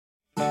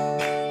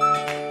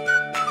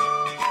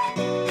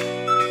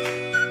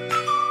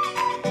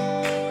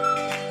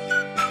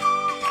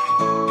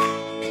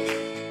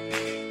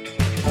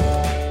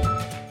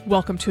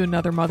Welcome to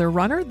another Mother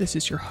Runner. This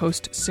is your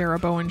host, Sarah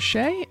Bowen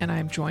Shea, and I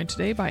am joined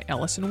today by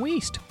Ellison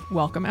Wiest.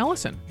 Welcome,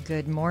 Ellison.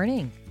 Good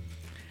morning.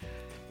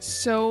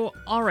 So,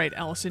 all right,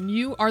 Ellison,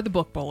 you are the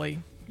book bully,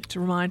 to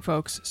remind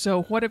folks.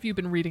 So what have you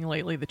been reading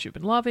lately that you've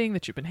been loving,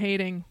 that you've been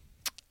hating?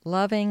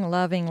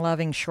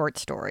 Loving short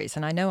stories.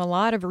 And I know a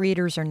lot of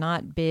readers are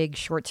not big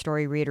short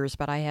story readers,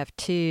 but I have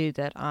two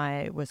that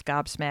I was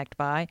gobsmacked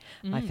by.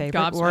 My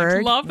favorite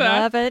word. Love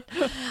that. Love it.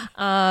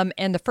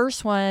 And the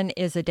first one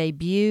is a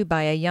debut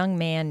by a young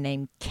man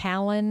named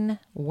Callan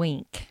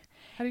Wink.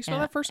 How do you spell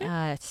that first name?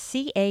 Callan,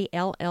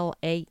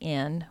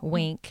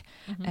 Wink.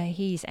 Mm-hmm.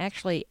 He's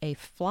actually a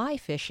fly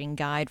fishing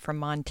guide from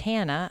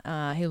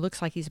Montana who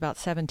looks like he's about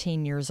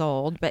 17 years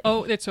old. But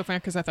oh, it's so funny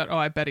because I thought,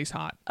 I bet he's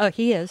hot. Oh,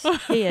 he is.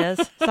 He is.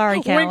 Sorry,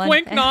 Callan.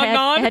 Wink, wink, nod,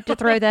 nod. Had to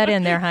throw that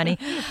in there, honey.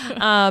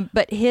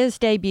 But his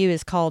debut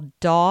is called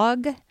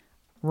Dog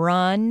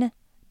Run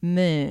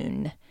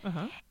Moon.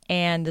 Uh-huh.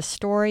 And the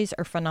stories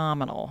are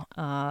phenomenal.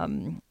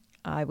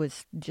 I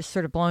was just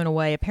sort of blown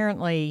away.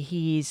 Apparently,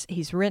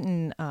 he's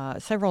written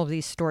several of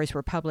these stories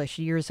were published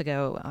years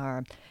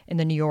ago in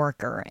the New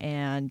Yorker,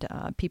 and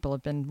people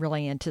have been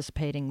really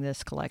anticipating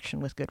this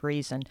collection with good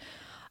reason.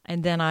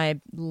 And then I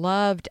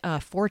loved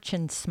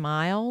Fortune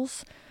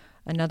Smiles,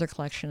 another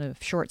collection of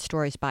short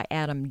stories by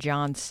Adam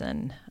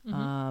Johnson.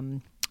 Mm-hmm.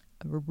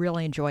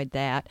 Really enjoyed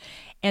that.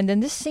 And then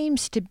this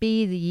seems to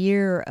be the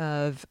year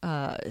of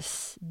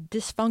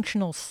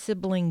dysfunctional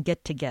sibling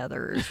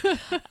get-togethers.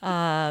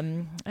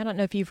 I don't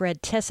know if you've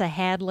read Tessa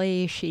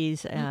Hadley.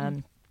 She's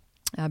a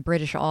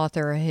British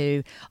author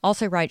who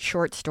also writes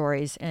short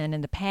stories. And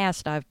in the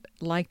past, I've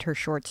liked her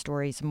short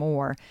stories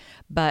more.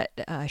 But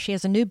she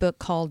has a new book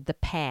called The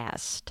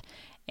Past.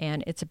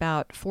 And it's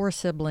about four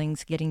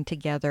siblings getting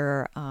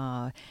together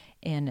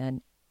in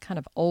an kind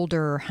of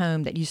older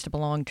home that used to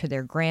belong to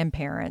their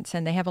grandparents,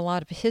 and they have a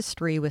lot of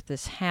history with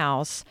this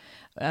house.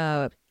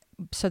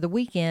 So the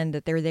weekend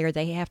that they're there,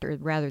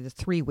 the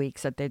 3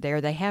 weeks that they're there,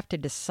 they have to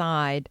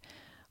decide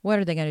what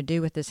are they going to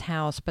do with this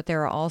house. But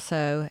there are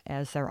also,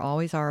 as there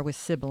always are with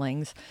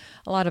siblings,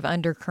 a lot of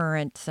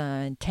undercurrents,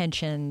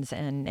 tensions,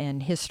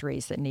 and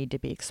histories that need to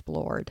be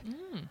explored.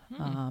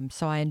 Mm-hmm.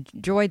 So I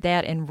enjoyed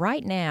that. And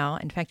right now,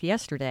 in fact,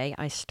 yesterday,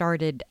 I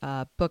started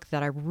a book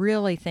that I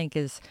really think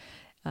is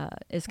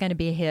going to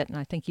be a hit, and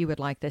I think you would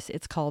like this.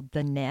 It's called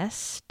The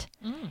Nest,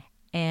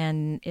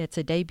 and it's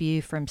a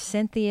debut from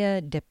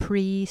Cynthia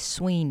Dupree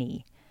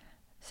Sweeney.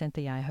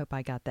 Cynthia, I hope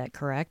I got that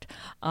correct.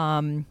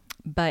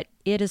 But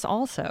it is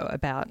also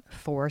about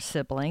four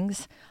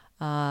siblings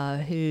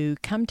who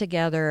come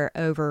together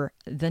over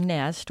the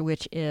nest,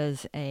 which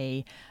is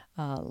a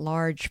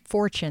large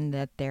fortune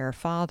that their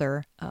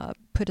father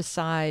put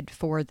aside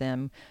for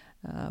them,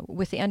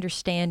 with the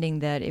understanding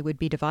that it would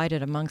be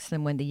divided amongst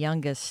them when the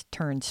youngest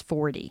turns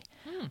 40.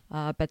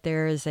 But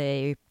there is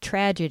a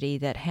tragedy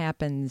that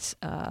happens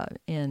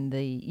in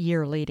the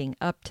year leading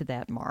up to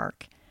that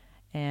mark.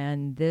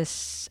 And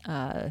this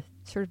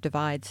sort of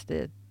divides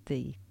the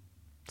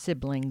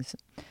siblings.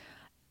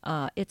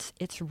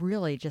 It's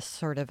really just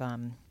sort of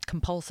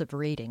compulsive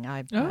reading.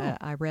 I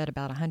read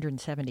about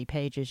 170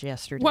 pages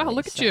yesterday. Wow,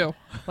 look at you.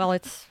 Well,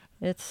 it's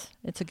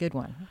a good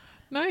one.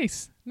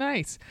 Nice.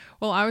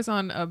 Well, I was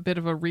on a bit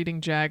of a reading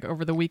jag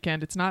over the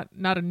weekend. It's not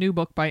a new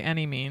book by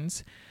any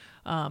means,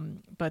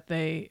 but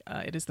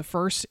it is the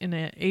first in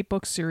an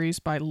 8-book series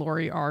by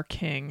Laurie R.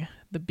 King,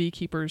 The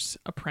Beekeeper's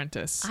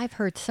Apprentice. I've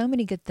heard so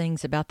many good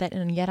things about that,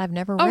 and yet I've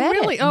never read it. Oh,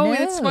 really? Oh, no.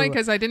 It's funny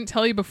because I didn't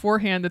tell you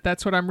beforehand that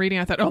that's what I'm reading.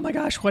 I thought, oh my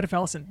gosh, what if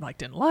Ellison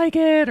didn't like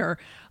it? Or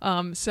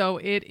so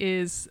it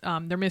is.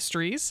 They're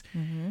mysteries.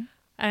 Mm-hmm.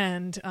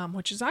 And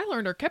which, as I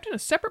learned, are kept in a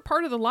separate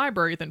part of the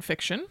library than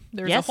fiction.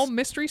 There's a whole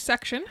mystery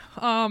section.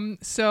 They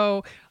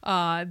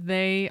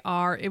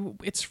are.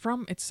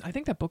 I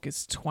think that book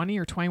is 20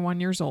 or 21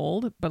 years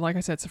old. But like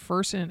I said, it's the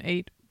first in an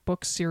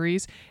 8-book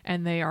series,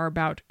 and they are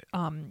about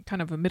kind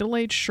of a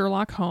middle-aged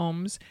Sherlock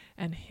Holmes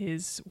and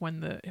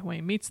when he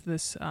meets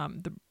this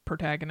the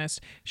protagonist,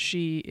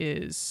 she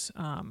is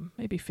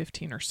maybe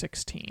 15 or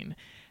 16.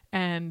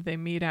 And they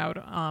meet out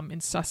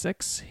in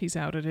Sussex. He's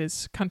out at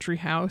his country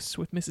house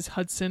with Mrs.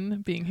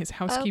 Hudson being his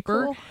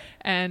housekeeper. Oh, cool.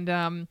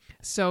 And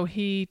so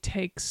he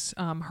takes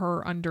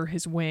her under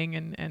his wing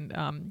and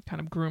kind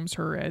of grooms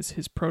her as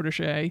his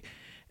protege.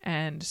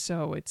 And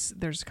so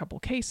there's a couple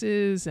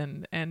cases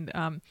and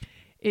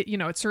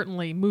it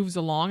certainly moves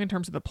along in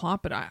terms of the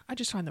plot, but I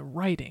just find the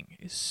writing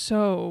is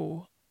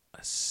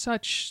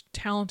such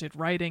talented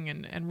writing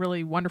and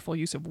really wonderful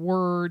use of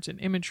words and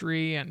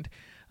imagery, and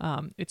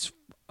it's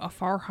a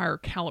far higher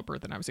caliber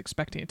than I was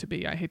expecting it to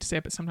be. I hate to say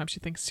it, but sometimes you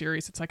think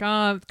series, it's like,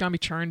 it's gonna be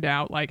churned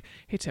out. Like, I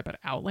hate to say it, but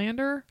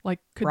Outlander, like,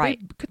 could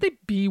they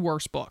be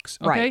worse books?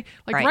 Okay,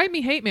 write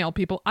me hate mail,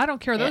 people. I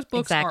don't care. Those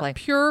books are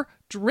pure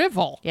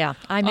drivel. Yeah,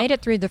 I made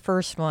it through the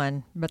first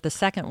one, but the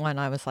second one,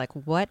 I was like,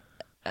 what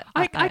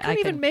I couldn't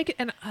even make it.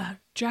 And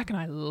Jack and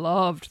I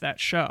loved that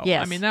show.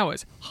 Yes. I mean, that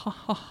was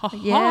hot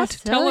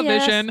Yes.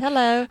 television. Oh, yes.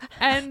 Hello.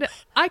 And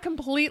I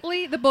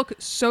completely, the book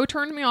so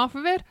turned me off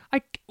of it.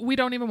 We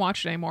don't even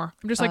watch it anymore.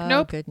 I'm just like,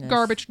 nope, goodness.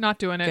 garbage, not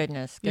doing it.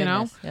 Goodness. You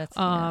know? That's,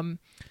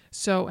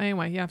 So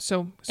anyway, yeah.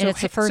 So And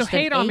it's the first so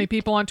hate of on me, 8?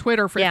 people on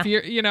Twitter for if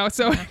you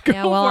so go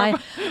yeah, well,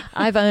 for it.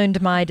 I've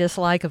owned my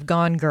dislike of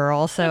Gone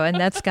Girl, and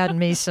that's gotten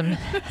me some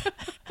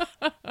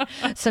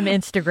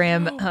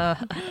Instagram.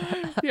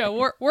 Yeah,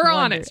 we're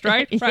honest,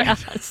 right? Yeah,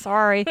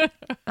 sorry.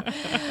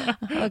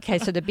 Okay,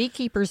 so The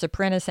Beekeeper's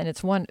Apprentice, and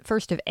it's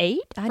first of 8.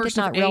 I First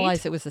did of not 8?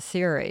 realize it was a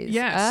series.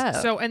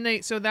 Yes. Oh.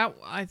 So that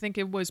I think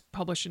it was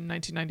published in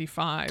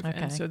 1995, Okay.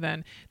 and so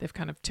then they've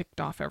kind of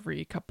ticked off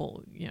every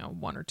couple,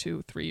 1 or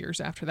 2, 3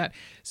 years after that.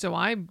 So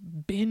I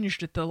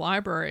binged at the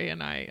library,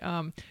 and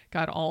I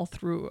got all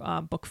through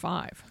book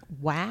 5.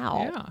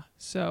 Wow. Yeah.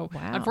 So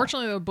Wow.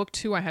 unfortunately, the book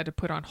 2 I had to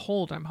put on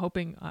hold. I'm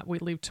hoping we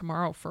leave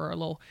tomorrow for a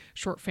little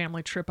short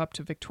family trip up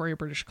to Victoria,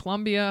 British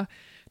Columbia,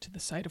 to the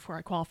site of where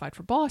I qualified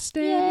for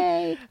Boston.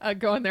 Yay.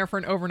 Going there for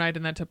an overnight,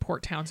 and then to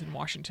Port Townsend,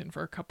 Washington,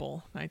 for a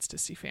couple nights to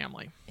see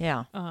family.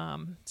 Yeah.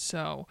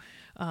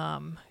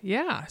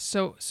 Yeah.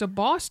 So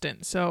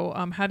Boston.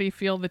 So how do you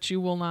feel that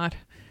you will not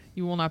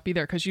be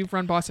there? Because you've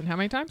run Boston how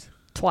many times?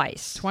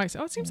 Twice.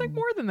 Oh, it seems like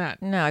more than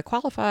that. No, I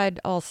qualified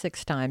all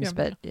 6 times, Yeah.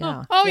 but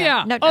yeah. Oh,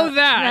 yeah. That.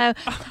 No.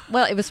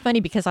 Well, it was funny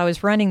because I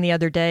was running the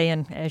other day,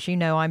 and as you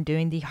know, I'm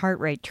doing the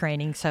heart rate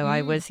training. So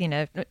I was,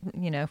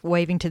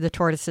 waving to the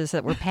tortoises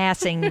that were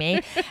passing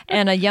me,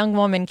 and a young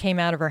woman came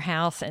out of her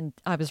house, and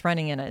I was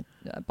running in a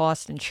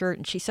Boston shirt,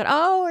 and she said,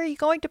 "Oh, are you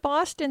going to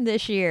Boston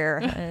this year?"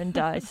 And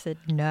I said,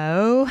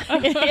 "No,"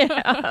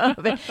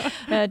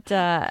 but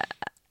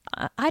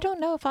I don't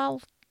know if I'll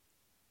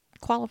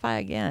qualify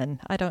again.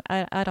 I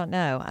don't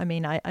know. I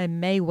mean, I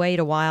may wait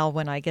a while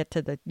when I get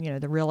to the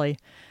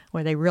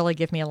where they really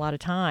give me a lot of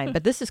time.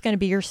 But this is going to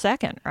be your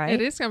second, right?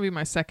 It is going to be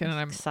my second, and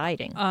I'm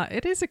exciting.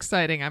 It is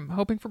exciting. I'm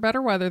hoping for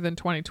better weather than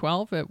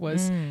 2012. It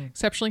was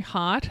exceptionally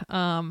hot.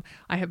 I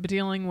have been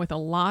dealing with a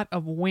lot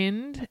of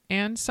wind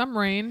and some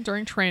rain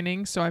during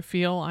training, so I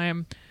feel I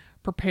am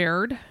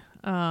prepared.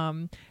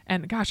 And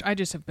gosh, I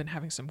just have been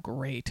having some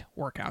great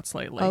workouts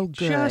lately. Oh,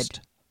 good.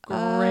 Just great.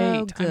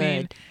 Oh,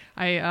 good.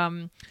 I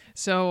mean,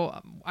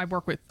 I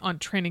work on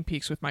Training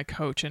Peaks with my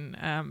coach, and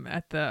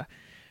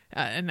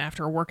and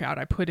after a workout,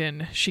 I put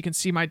in, she can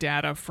see my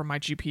data from my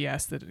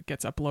GPS that it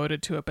gets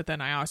uploaded to it, but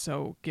then I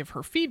also give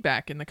her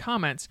feedback in the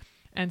comments.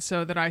 And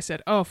so that I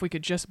said, if we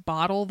could just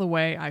bottle the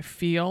way I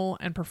feel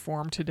and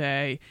perform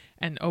today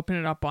and open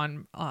it up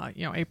on,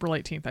 April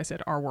 18th, I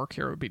said, our work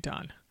here would be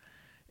done.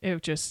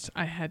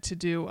 I had to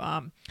do,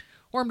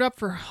 warmed up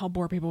for, I'll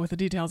bore people with the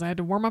details. I had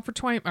to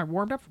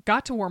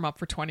got to warm up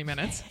for 20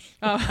 minutes.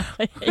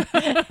 Nothing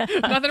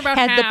about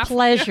Had half. the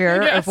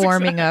pleasure Yes, of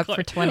warming exactly. up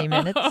for 20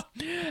 minutes.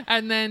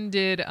 And then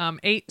did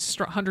 8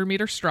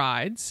 100-meter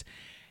strides,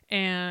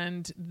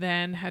 and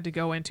then had to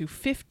go into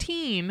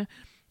 15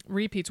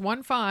 repeats,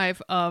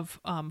 1-5 of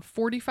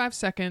 45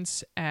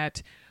 seconds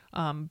at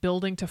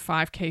building to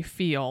 5K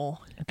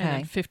feel, and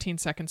then 15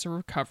 seconds of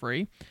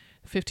recovery.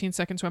 15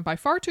 seconds went by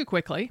far too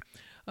quickly.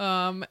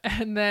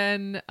 And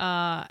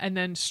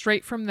then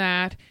straight from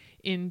that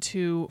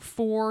into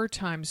 4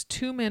 times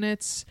 2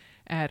 minutes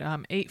at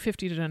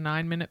 8:50 to a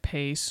 9-minute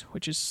pace,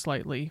 which is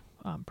slightly,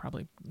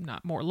 probably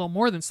not more, a little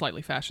more than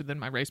slightly faster than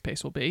my race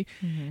pace will be.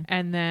 Mm-hmm.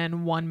 And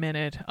then 1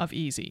 minute of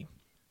easy.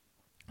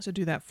 So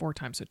do that 4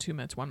 times, so 2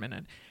 minutes, 1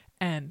 minute.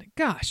 And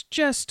gosh,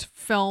 just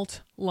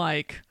felt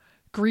like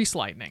grease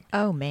lightning.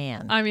 Oh,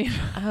 man. I mean,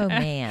 oh,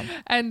 man.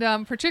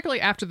 And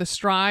particularly after the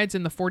strides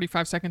and the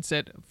 45 seconds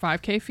at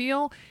 5K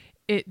feel,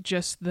 it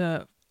just,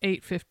 the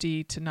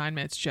 8:50 to 9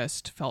 minutes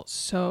just felt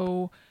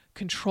so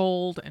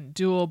controlled and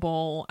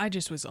doable. I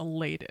just was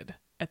elated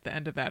at the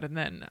end of that, and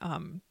then,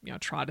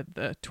 trotted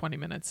the 20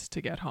 minutes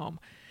to get home.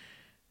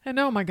 And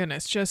oh my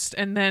goodness,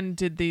 and then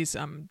did these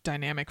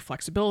dynamic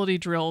flexibility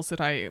drills that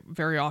I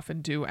very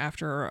often do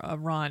after a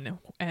run,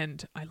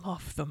 and I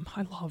love them.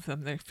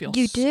 They feel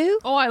You do?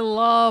 Oh, I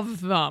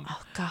love them.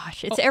 Oh,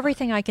 gosh. It's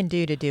everything I can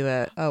do to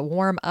do a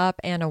warm up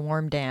and a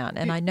warm down,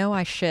 and I know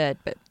I should,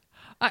 but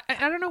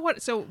I don't know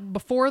what. So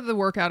before the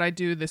workout, I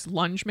do this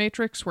lunge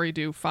matrix where you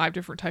do 5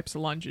 different types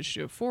of lunges.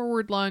 You do a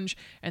forward lunge,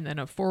 and then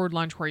a forward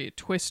lunge where you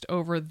twist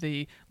over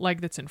the leg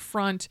that's in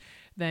front.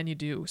 Then you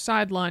do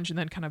side lunge, and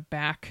then kind of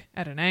back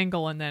at an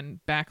angle, and then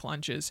back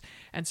lunges.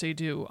 And so you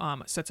do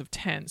sets of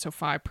 10, so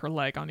 5 per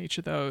leg on each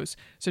of those.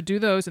 So do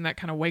those, and that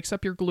kind of wakes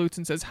up your glutes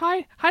and says,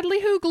 "Hi,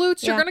 hoo,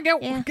 glutes! Yeah, You're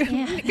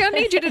gonna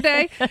need you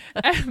today."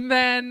 And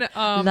then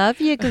love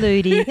you,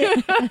 glutey.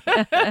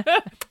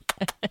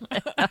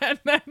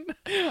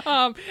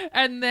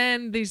 and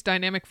then these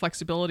dynamic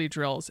flexibility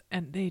drills,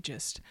 and they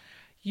just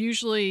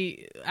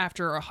usually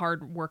after a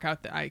hard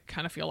workout that I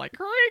kind of feel like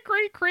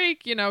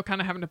creak,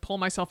 kind of having to pull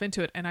myself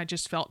into it, and I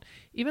just felt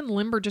even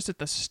limber just at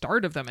the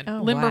start of them.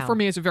 And limber for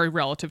me is a very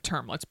relative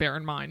term. Let's bear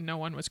in mind, no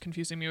one was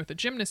confusing me with a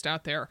gymnast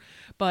out there,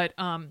 but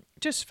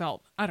just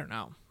felt, I don't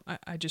know,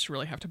 I just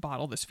really have to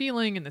bottle this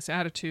feeling and this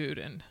attitude,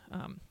 and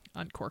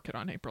uncork it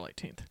on April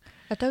 18th.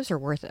 But those are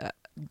worth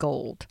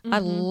gold. I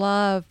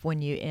love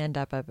when you end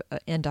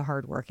a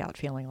hard workout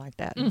feeling like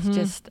that. It's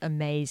just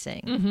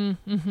amazing.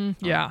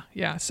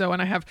 Yeah. So,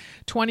 and I have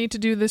 20 to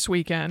do this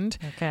weekend.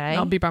 Okay. And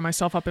I'll be by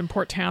myself up in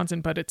Port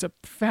Townsend, but it's a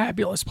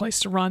fabulous place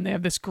to run. They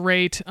have this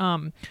great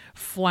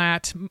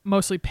flat,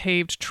 mostly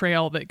paved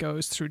trail that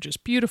goes through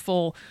just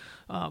beautiful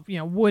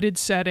wooded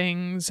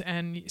settings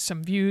and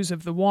some views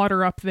of the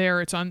water up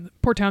there. It's on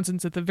Port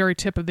Townsend's at the very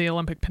tip of the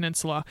Olympic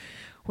Peninsula,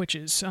 which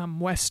is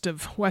west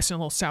and a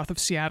little south of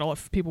Seattle,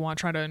 if people want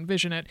to try to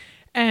envision it.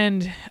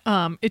 And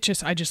I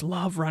just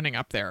love running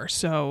up there.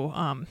 So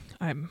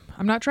I'm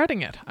not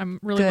dreading it. I'm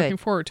really looking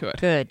forward to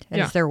it. Good.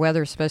 And is their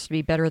weather supposed to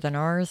be better than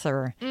ours,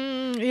 or?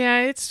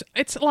 Yeah,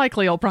 it's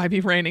likely it'll probably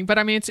be raining, but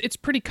I mean it's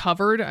pretty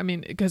covered. I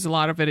mean, because a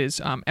lot of it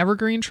is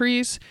evergreen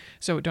trees,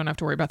 so don't have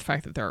to worry about the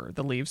fact that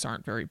the leaves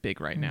aren't very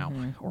big right now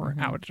or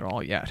out at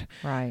all yet.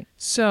 Right.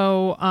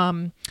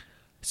 So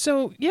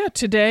yeah,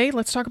 today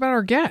let's talk about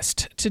our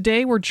guest.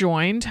 Today we're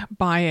joined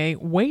by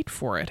wait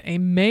for it, a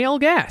male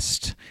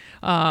guest,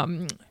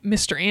 Mr.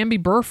 Amby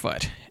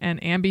Burfoot.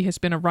 And Amby has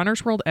been a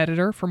Runner's World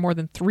editor for more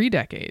than 3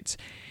 decades.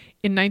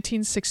 In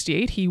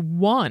 1968, he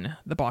won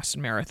the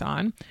Boston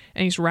Marathon,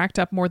 and he's racked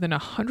up more than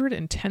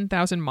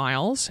 110,000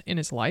 miles in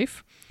his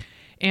life.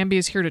 Amby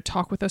is here to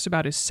talk with us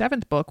about his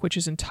 7th book, which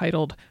is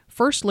entitled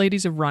First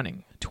Ladies of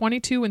Running,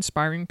 22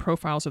 Inspiring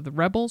Profiles of the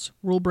Rebels,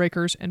 Rule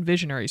Breakers, and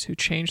Visionaries Who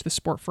Changed the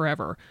Sport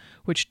Forever,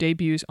 which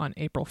debuts on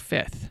April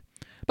 5th.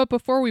 But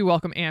before we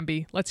welcome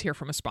Amby, let's hear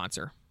from a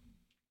sponsor.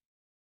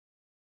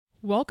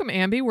 Welcome,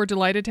 Amby. We're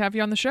delighted to have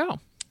you on the show.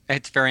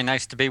 It's very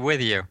nice to be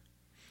with you.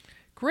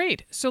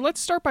 Great. So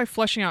let's start by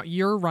fleshing out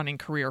your running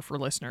career for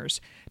listeners.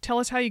 Tell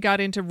us how you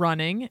got into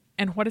running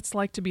and what it's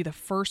like to be the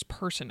first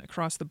person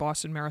across the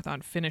Boston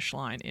Marathon finish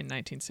line in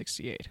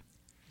 1968.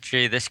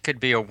 Gee, this could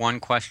be a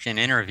one-question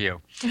interview.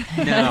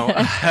 No,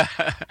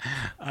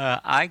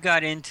 I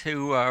got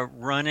into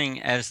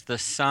running as the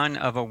son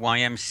of a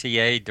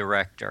YMCA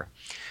director.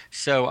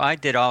 So I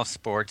did all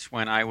sports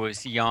when I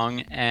was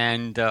young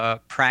and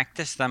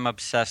practiced them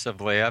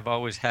obsessively. I've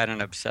always had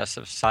an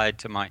obsessive side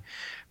to my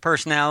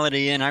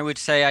personality, and I would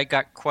say I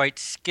got quite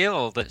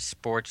skilled at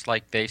sports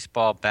like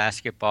baseball,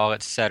 basketball,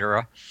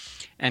 etc.,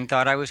 and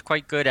thought I was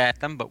quite good at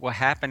them. But what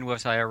happened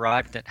was I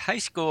arrived at high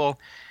school,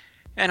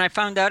 and I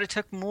found out it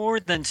took more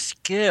than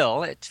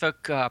skill. It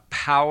took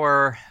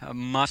power,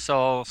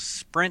 muscle,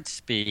 sprint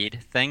speed,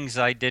 things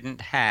I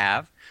didn't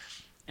have.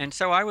 And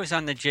so I was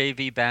on the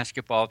JV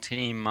basketball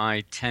team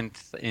in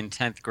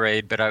 10th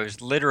grade, but I was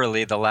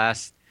literally the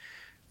last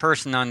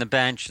person on the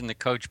bench, and the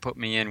coach put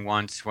me in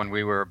once when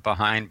we were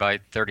behind by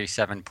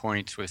 37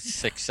 points with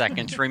 6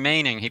 seconds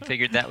remaining. He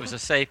figured that was a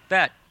safe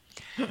bet.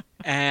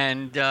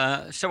 And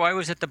so I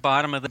was at the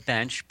bottom of the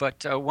bench,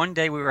 but one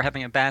day we were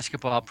having a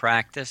basketball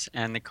practice,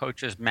 and the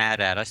coach was mad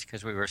at us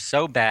because we were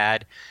so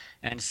bad.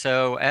 And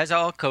so, as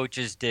all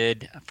coaches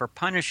did, for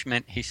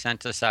punishment, he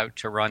sent us out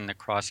to run the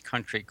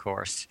cross-country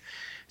course.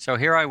 So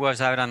here I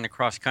was out on the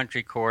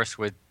cross-country course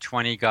with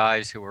 20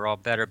 guys who were all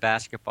better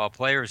basketball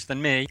players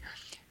than me,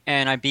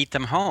 and I beat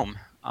them home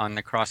on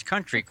the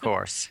cross-country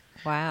course.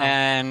 Wow.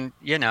 And,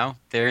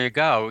 there you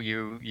go.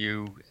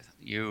 You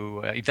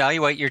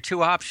evaluate your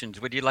 2 options.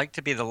 Would you like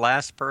to be the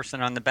last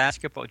person on the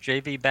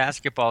JV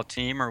basketball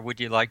team, or would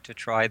you like to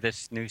try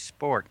this new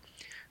sport,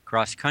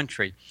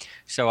 cross-country?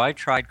 So I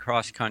tried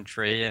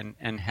cross-country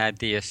and had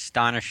the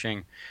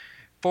astonishing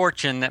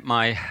fortune that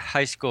my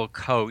high school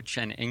coach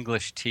and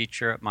English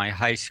teacher at my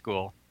high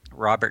school,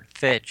 Robert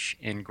Fitch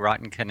in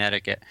Groton,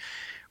 Connecticut,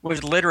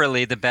 was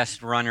literally the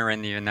best runner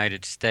in the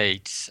United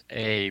States,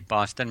 a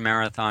Boston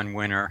Marathon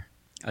winner,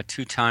 a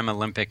 2-time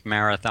Olympic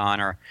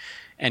marathoner,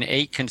 an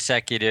 8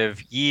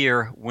 consecutive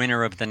year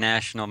winner of the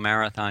National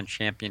Marathon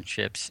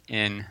Championships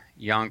in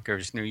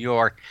Yonkers, New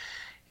York,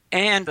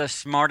 and the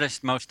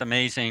smartest, most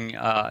amazing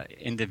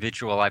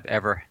individual I've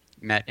ever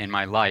met in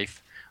my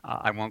life.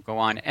 I won't go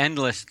on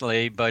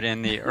endlessly, but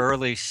in the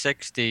early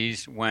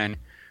 60s, when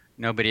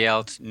nobody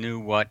else knew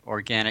what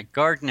organic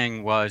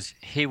gardening was,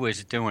 he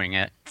was doing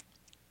it.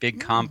 Big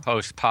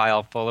compost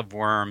pile full of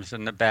worms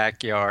in the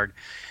backyard.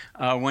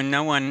 When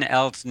no one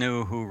else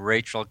knew who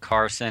Rachel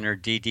Carson or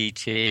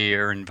DDT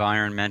or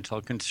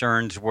environmental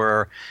concerns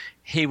were,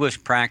 he was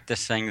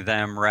practicing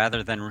them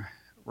rather than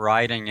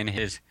riding in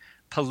his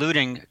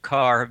polluting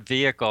car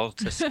vehicle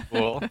to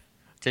school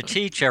to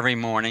teach every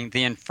morning.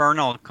 The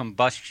infernal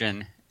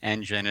combustion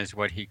engine is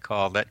what he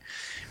called it.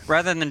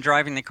 Rather than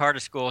driving the car to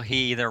school,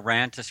 he either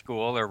ran to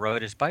school or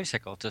rode his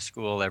bicycle to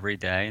school every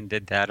day and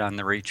did that on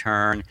the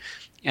return,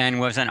 and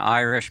was an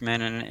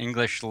Irishman and an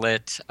English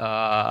lit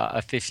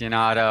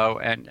aficionado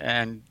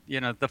and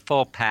the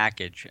full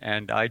package.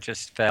 And I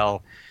just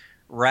fell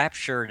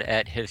raptured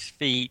at his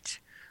feet.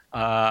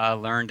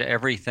 Learned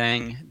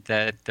everything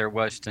that there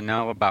was to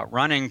know about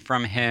running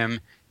from him,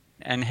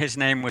 and his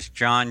name was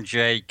John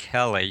J.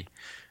 Kelly.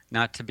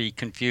 not to be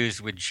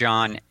confused with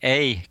John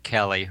A.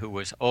 Kelly, who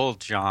was Old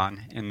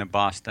John in the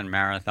Boston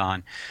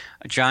Marathon.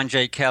 John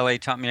J. Kelly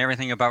taught me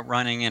everything about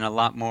running and a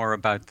lot more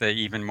about the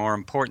even more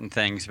important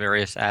things,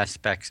 various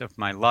aspects of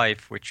my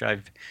life, which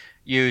I've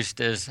used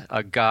as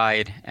a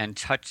guide and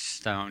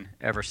touchstone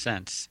ever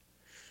since.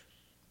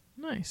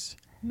 Nice,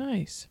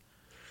 nice.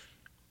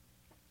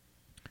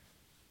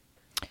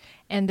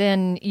 And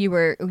then you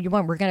were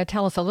going to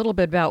tell us a little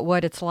bit about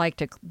what it's like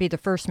to be the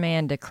first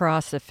man to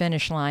cross the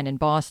finish line in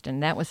Boston.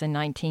 That was in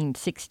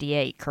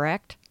 1968,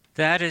 correct?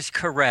 That is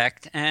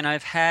correct, and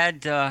I've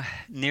had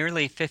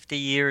nearly 50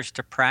 years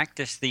to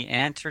practice the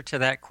answer to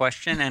that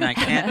question, and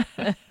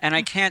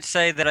I can't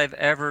say that I've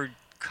ever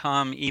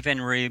come even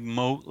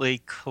remotely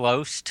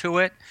close to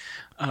it.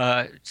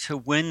 To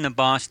win the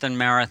Boston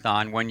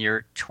Marathon when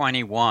you're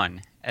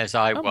 21, as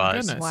I Oh, my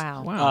was, goodness.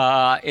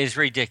 Wow. is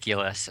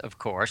ridiculous, of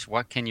course.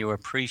 What can you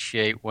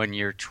appreciate when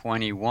you're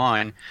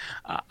 21?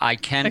 I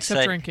can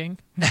Except say drinking.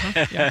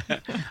 Yeah.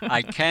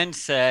 I can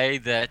say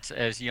that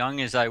as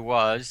young as I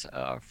was,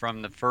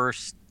 from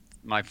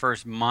my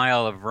first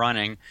mile of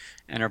running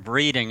and of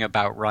reading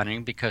about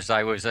running, because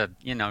I was a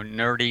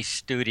nerdy,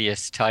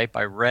 studious type.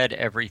 I read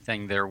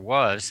everything there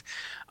was.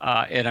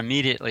 It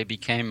immediately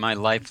became my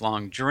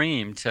lifelong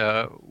dream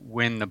to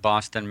win the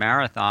Boston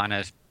Marathon,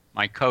 as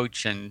my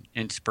coach and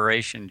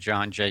inspiration,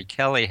 John J.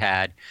 Kelly,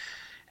 had.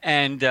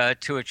 And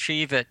to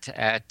achieve it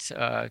at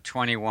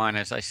 21,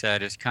 as I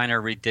said, is kind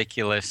of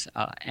ridiculous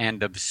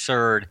and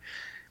absurd.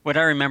 What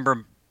I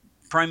remember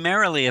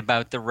primarily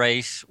about the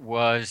race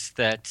was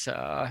that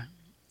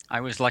I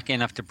was lucky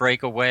enough to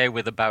break away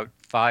with about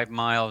 5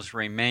 miles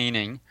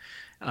remaining.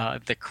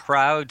 The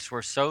crowds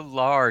were so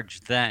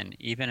large then,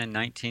 even in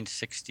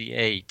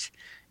 1968,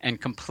 and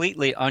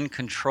completely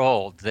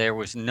uncontrolled. There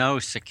was no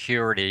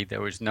security, there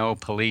was no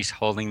police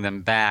holding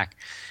them back.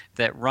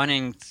 That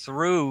running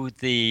through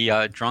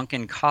the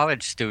drunken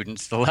college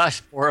students the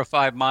last 4 or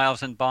 5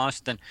 miles in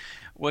Boston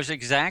was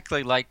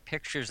exactly like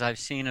pictures I've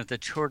seen of the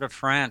Tour de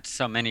France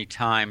so many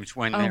times,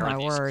 when there are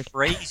these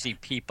crazy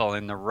people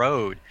in the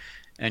road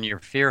and you're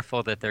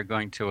fearful that they're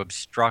going to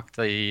obstruct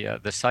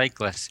the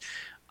cyclists.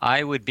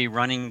 I would be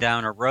running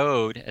down a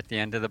road at the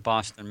end of the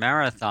Boston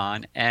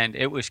Marathon, and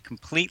it was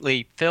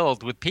completely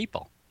filled with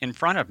people in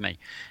front of me.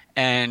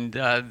 And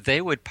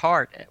they would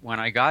part when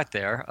I got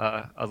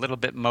there, a little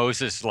bit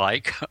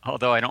Moses-like,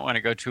 although I don't want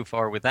to go too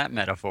far with that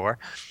metaphor.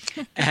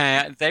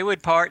 They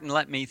would part and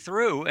let me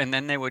through, and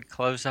then they would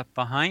close up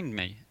behind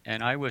me.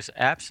 And I was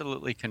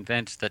absolutely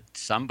convinced that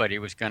somebody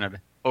was going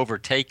to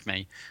overtake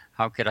me.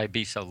 How could I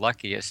be so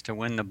lucky as to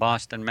win the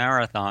Boston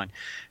Marathon?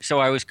 So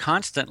I was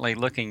constantly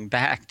looking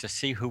back to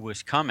see who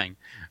was coming.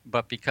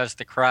 But because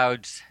the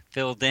crowds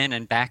filled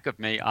in back of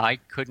me, I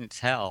couldn't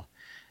tell.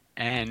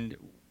 And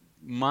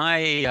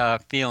my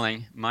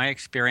feeling, my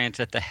experience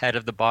at the head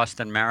of the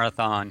Boston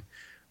Marathon,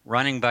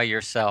 running by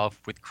yourself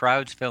with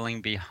crowds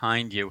filling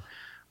behind you,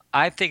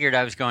 I figured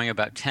I was going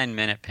about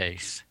 10-minute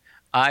pace.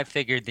 I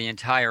figured the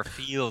entire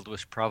field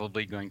was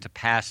probably going to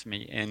pass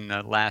me in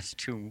the last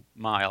 2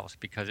 miles,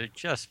 because it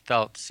just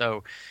felt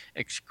so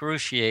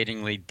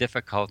excruciatingly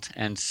difficult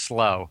and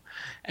slow.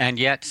 And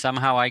yet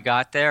somehow I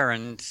got there,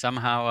 and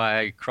somehow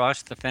I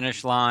crossed the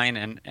finish line,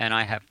 and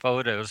I have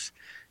photos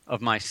of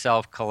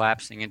myself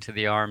collapsing into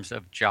the arms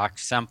of Jock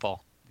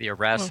Semple, the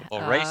irascible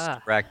race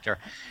director.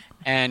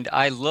 And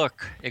I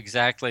look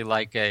exactly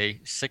like a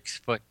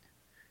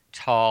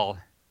 6-foot-tall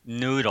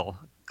noodle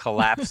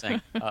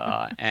collapsing,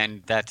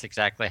 and that's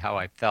exactly how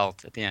I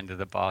felt at the end of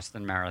the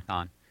Boston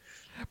Marathon.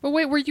 But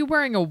wait, were you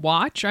wearing a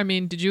watch? I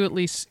mean,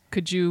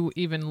 could you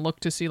even look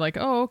to see, like,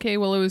 oh, okay,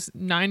 well, it was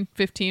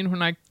 9:15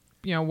 when I,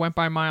 went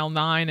by mile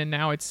 9, and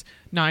now it's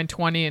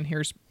 9:20, and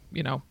here's,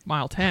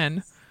 mile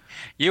 10.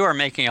 You are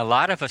making a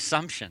lot of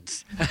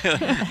assumptions.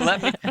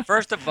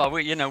 First of all,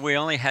 we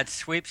only had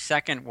sweep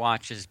second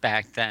watches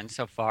back then,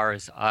 so far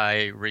as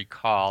I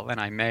recall,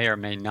 and I may or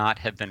may not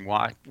have been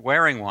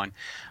wearing one.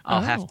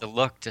 I'll have to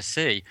look to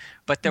see.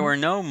 But there were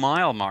no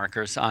mile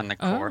markers on the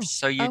course,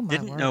 so you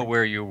didn't know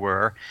where you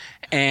were.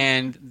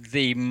 And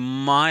the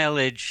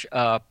mileage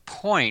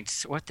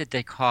points, what did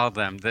they call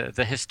them?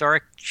 The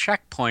historic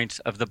checkpoints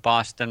of the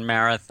Boston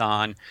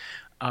Marathon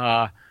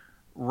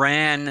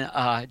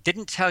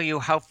didn't tell you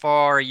how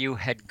far you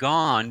had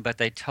gone, but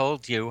they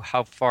told you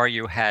how far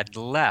you had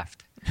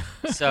left.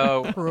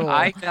 So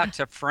I got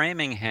to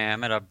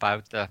Framingham at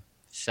about the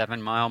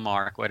 7-mile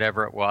mark,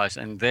 whatever it was,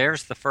 and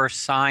there's the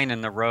first sign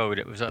in the road.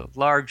 It was a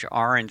large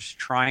orange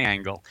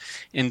triangle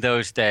in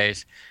those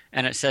days,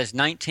 and it says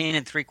 19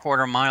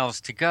 3/4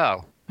 miles to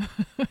go.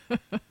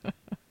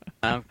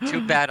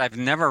 Too bad I've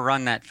never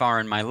run that far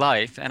in my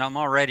life, and I'm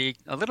already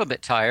a little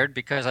bit tired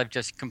because I've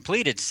just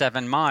completed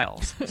 7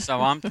 miles.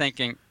 So I'm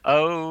thinking,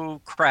 oh,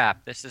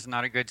 crap, this is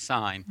not a good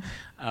sign.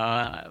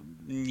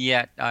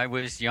 Yet I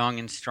was young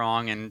and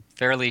strong and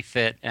fairly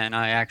fit, and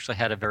I actually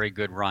had a very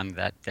good run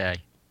that day.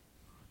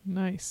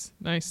 Nice.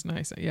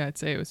 Yeah, I'd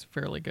say it was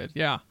fairly good,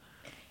 yeah.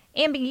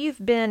 Amby,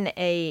 you've been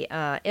a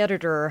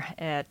editor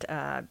at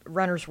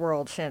Runner's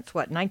World since,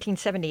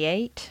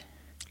 1978?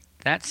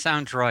 That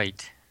sounds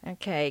right.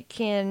 Okay.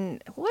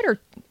 What are,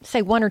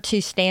 say, one or two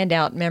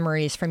standout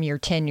memories from your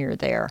tenure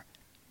there?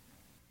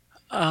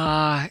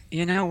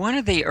 One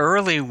of the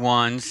early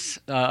ones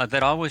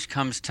that always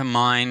comes to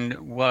mind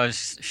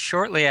was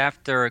shortly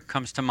after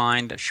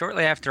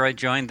I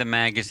joined the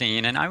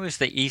magazine, and I was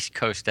the East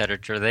Coast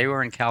editor. They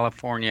were in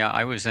California.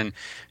 I was in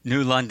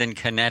New London,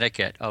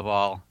 Connecticut, of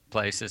all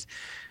places.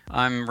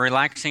 I'm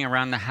relaxing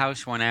around the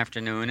house one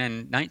afternoon in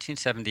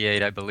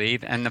 1978, I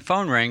believe, and the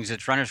phone rings.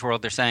 It's Runner's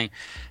World. They're saying,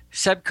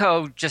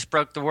 Sebco just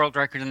broke the world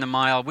record in the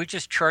mile. We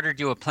just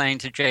chartered you a plane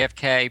to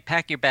JFK.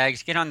 Pack your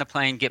bags, get on the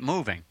plane, get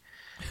moving.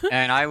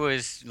 And I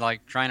was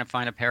like trying to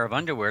find a pair of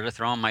underwear to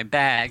throw in my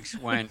bags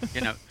when,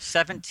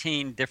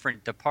 17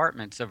 different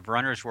departments of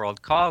Runner's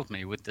World called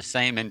me with the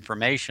same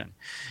information.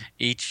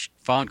 Each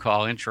phone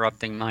call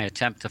interrupting my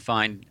attempt to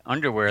find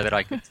underwear that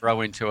I could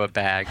throw into a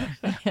bag.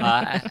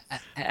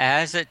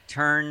 As it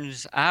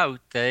turns out,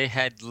 they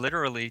had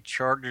literally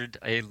chartered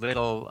a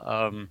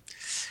little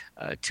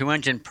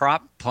two-engine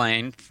prop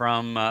plane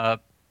from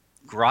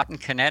Groton,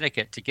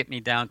 Connecticut to get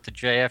me down to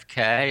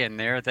JFK, and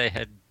there they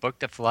had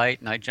booked a flight,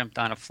 and I jumped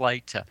on a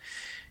flight to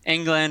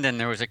England, and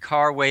there was a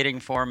car waiting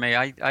for me.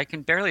 I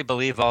can barely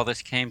believe all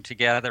this came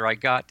together. I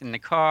got in the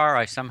car.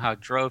 I somehow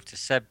drove to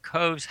Seb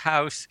Coe's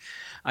house.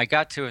 I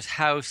got to his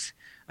house.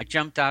 I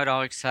jumped out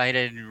all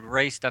excited and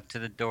raced up to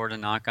the door to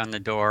knock on the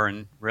door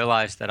and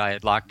realized that I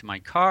had locked my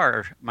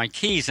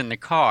keys in the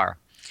car.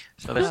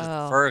 So this is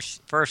the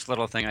first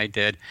little thing I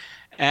did.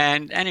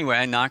 And anyway,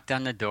 I knocked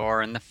on the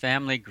door, and the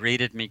family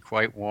greeted me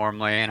quite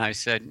warmly. And I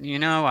said,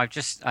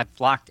 I've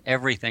locked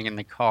everything in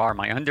the car,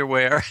 my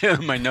underwear,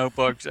 my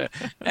notebooks,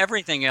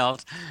 everything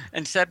else.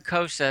 And Seb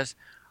Coe says,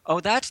 oh,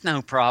 that's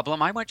no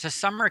problem. I went to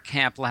summer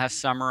camp last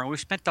summer, and we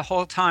spent the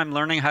whole time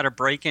learning how to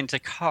break into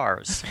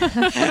cars.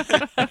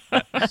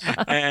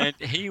 And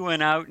he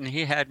went out, and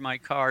he had my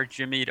car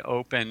jimmied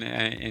open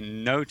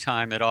in no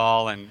time at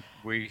all, and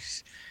we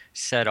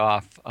set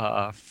off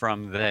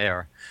from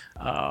there.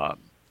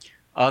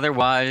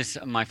 Otherwise,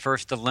 my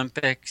first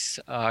Olympics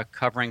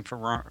covering for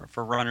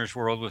Runner's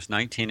World was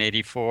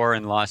 1984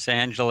 in Los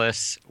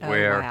Angeles,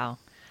 where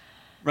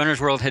Runner's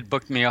World had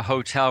booked me a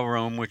hotel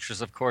room, which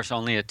was, of course,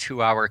 only a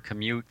 2-hour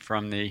commute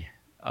from the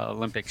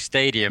Olympic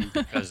Stadium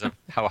because of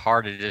how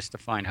hard it is to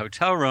find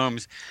hotel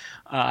rooms.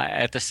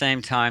 At the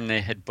same time,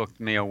 they had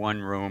booked me a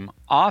one-room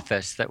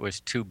office that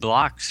was 2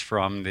 blocks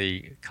from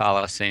the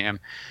Coliseum.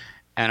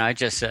 And I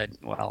just said,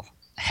 well,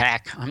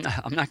 heck, I'm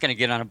not going to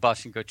get on a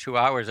bus and go 2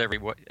 hours every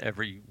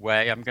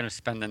way. I'm going to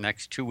spend the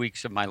next 2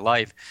 weeks of my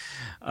life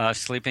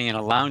sleeping in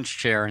a lounge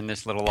chair in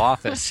this little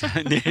office.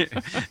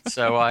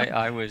 So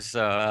I was,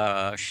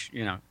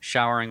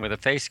 showering with a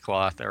face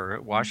cloth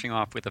or washing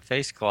off with a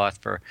face cloth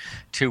for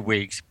 2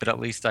 weeks. But at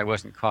least I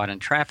wasn't caught in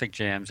traffic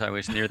jams. I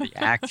was near the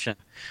action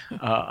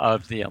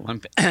of the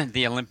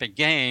Olympic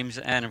Games,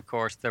 and of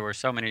course there were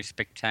so many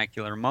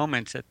spectacular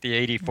moments at the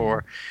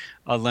 '84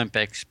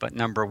 Olympics. But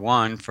number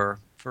one for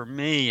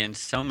me and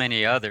so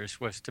many others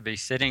was to be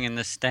sitting in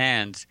the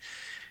stands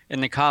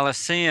in the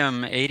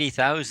Coliseum,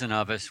 80,000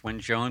 of us, when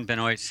Joan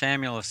Benoit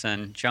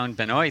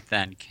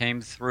then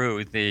came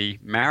through the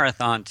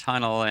marathon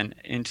tunnel and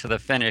into the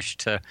finish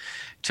to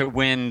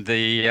win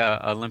the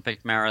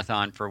Olympic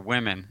marathon for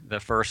women, the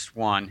first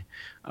one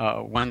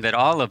that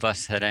all of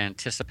us had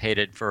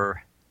anticipated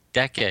for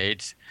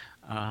decades.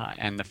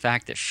 And the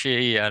fact that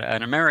she,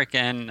 an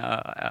American,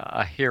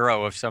 a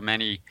hero of so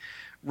many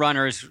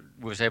runners,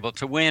 was able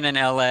to win in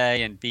LA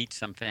and beat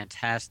some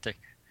fantastic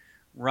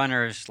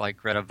runners like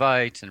Greta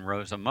Weitz and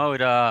Rosa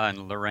Moda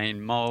and Lorraine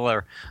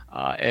Moeller.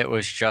 It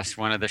was just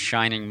one of the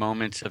shining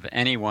moments of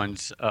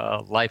anyone's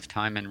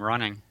lifetime in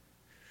running.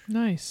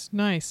 Nice.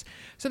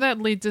 So that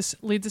leads us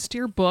to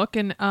your book,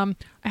 and I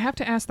have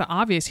to ask the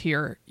obvious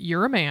here.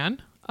 You're a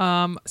man.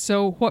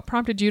 So what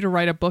prompted you to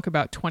write a book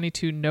about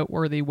 22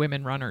 noteworthy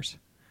women runners?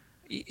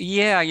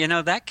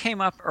 Yeah, that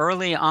came up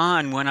early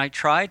on when I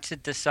tried to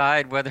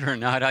decide whether or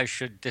not I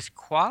should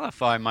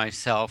disqualify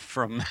myself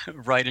from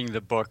writing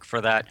the book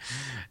for that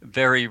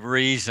very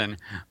reason.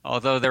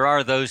 Although there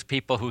are those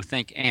people who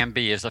think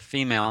Amby is a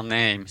female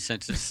name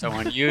since it's so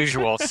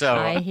unusual. So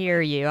I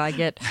hear you.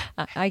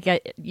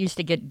 I used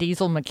to get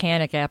diesel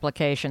mechanic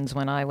applications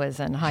when I was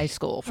in high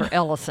school for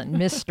Ellison,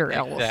 Mr.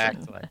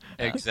 Ellison.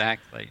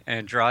 Exactly.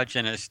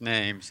 Androgynous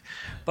names.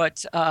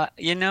 But,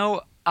 in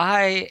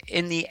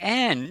the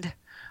end,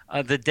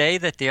 the day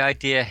that the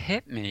idea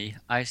hit me,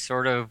 I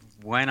sort of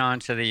went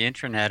onto the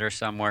internet or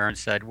somewhere and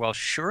said, well,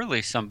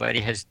 surely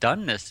somebody has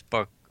done this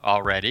book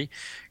already,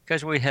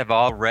 because we have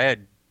all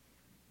read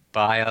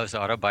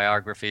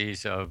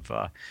autobiographies of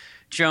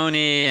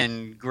Joni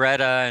and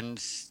Greta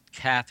and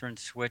Catherine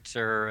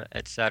Switzer,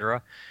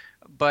 etc.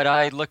 But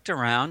I looked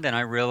around and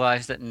I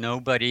realized that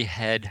nobody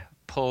had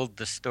pulled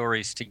the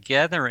stories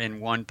together in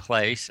one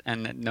place,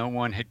 and that no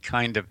one had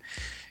kind of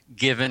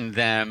given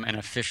them an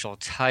official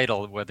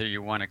title, whether you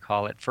want to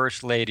call it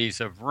First Ladies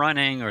of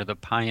Running or the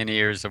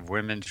Pioneers of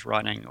Women's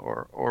Running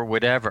or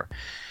whatever.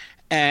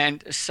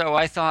 And so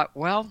I thought,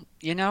 well,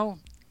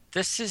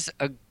 this is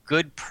a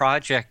good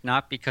project,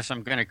 not because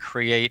I'm going to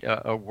create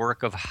a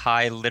work of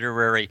high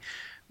literary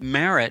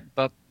merit,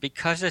 but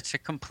because it's a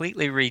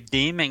completely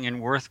redeeming and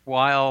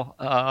worthwhile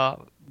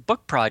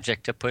book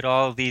project to put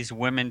all these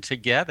women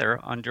together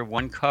under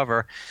one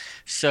cover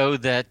so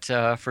that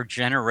for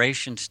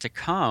generations to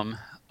come,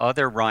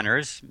 other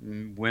runners,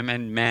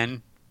 women,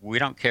 men, we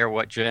don't care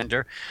what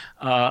gender,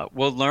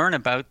 will learn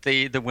about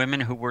the women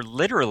who were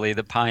literally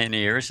the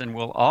pioneers and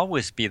will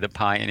always be the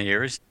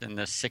pioneers in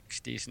the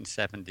 60s and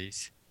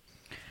 70s.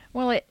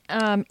 Well,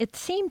 it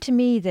seemed to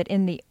me that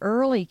in the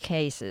early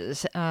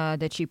cases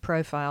that you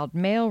profiled,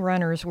 male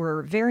runners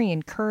were very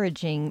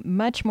encouraging,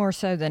 much more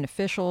so than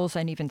officials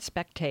and even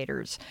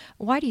spectators.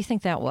 Why do you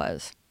think that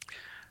was?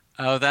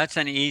 Oh, that's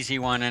an easy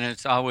one, and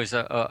it's always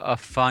a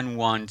fun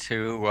one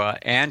to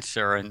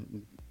answer.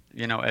 And,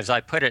 as I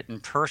put it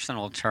in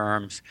personal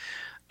terms,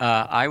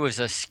 I was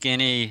a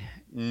skinny,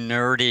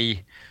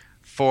 nerdy,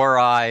 four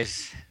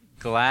eyes,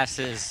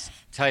 glasses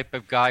type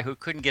of guy who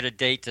couldn't get a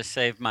date to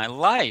save my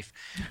life.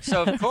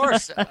 So, of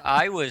course,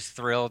 I was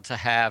thrilled to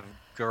have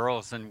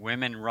girls and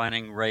women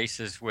running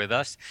races with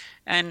us.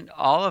 And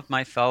all of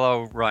my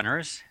fellow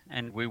runners,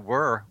 and we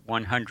were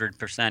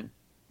 100%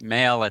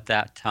 male at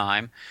that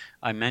time.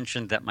 I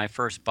mentioned that my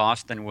first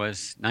Boston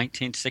was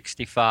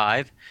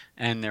 1965,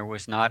 and there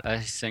was not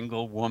a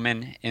single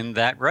woman in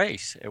that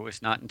race. It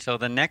was not until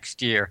the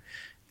next year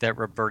that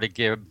Roberta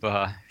Gibb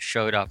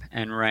showed up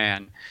and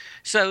ran.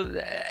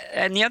 So,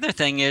 and the other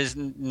thing is,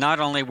 not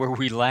only were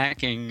we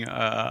lacking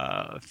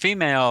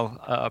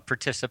female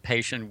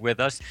participation with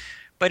us,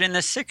 but in the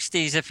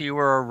 60s, if you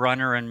were a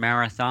runner and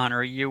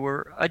marathoner, you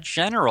were a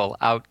general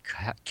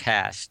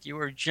outcast. You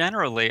were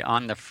generally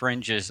on the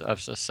fringes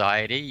of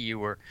society. You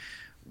were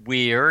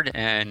weird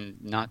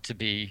and not to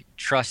be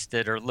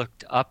trusted or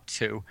looked up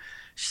to.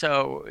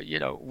 So,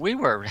 we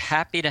were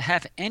happy to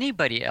have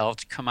anybody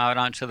else come out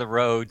onto the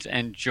roads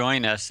and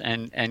join us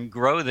and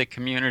grow the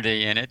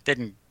community.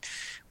 And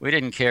we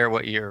didn't care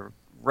what your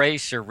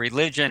race or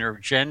religion or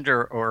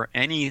gender or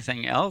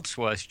anything else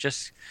was.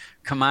 Just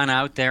come on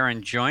out there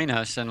and join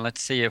us, and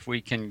let's see if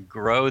we can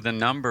grow the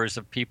numbers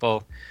of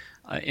people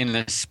in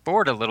the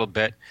sport a little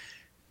bit,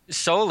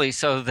 solely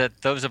so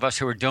that those of us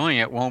who are doing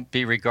it won't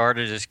be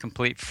regarded as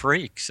complete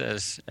freaks,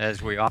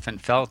 as we often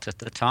felt at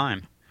the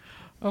time.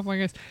 Oh my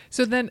goodness.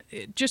 So then,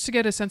 just to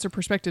get a sense of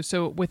perspective,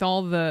 so with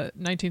all the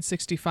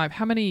 1965,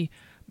 how many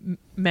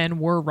men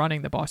were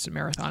running the Boston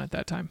Marathon at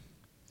that time?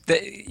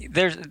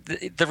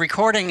 The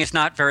recording is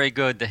not very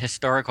good. The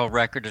historical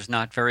record is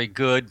not very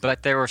good,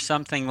 but there were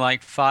something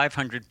like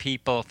 500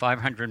 people,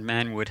 500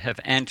 men would have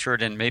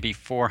entered, and maybe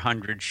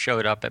 400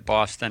 showed up at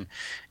Boston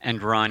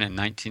and run in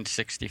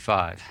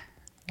 1965.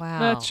 Wow.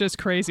 That's just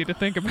crazy to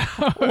think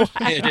about.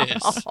 It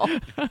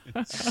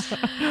is.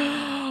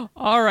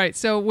 All right.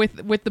 So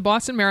with the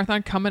Boston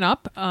Marathon coming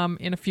up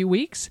in a few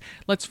weeks,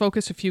 let's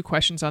focus a few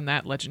questions on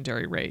that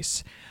legendary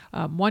race.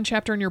 One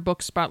chapter in your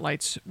book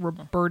spotlights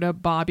Roberta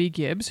Bobby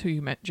Gibbs, who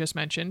you just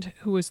mentioned,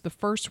 who was the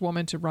first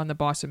woman to run the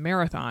Boston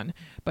Marathon,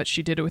 but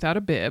she did it without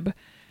a bib.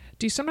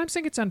 Do you sometimes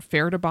think it's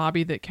unfair to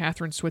Bobby that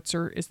Kathrine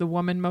Switzer is the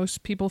woman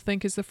most people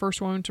think is the first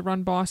woman to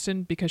run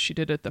Boston because she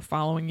did it the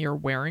following year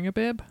wearing a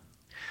bib?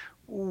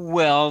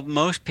 Well,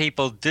 most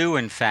people do,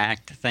 in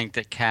fact, think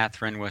that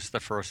Kathrine was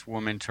the first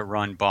woman to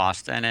run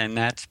Boston, and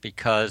that's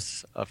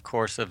because, of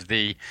course, of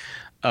the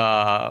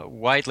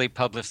widely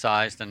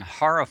publicized and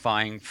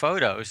horrifying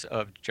photos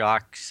of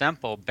Jock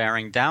Semple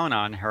bearing down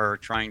on her,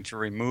 trying to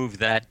remove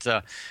that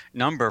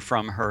number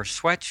from her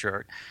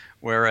sweatshirt,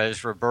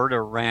 whereas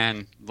Roberta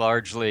ran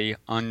largely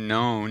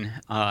unknown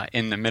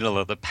in the middle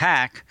of the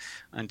pack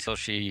until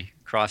she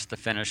crossed the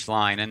finish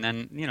line. And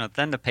then,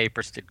 then the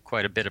papers did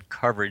quite a bit of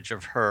coverage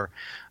of her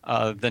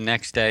the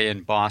next day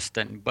in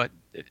Boston. But,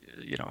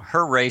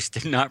 her race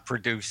did not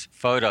produce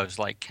photos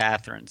like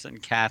Kathrine's.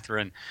 And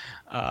Kathrine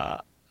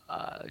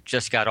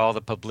just got all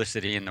the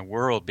publicity in the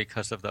world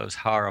because of those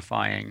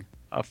horrifying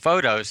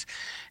photos.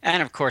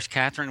 And of course,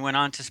 Kathrine went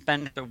on to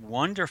spend a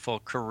wonderful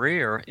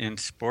career in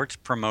sports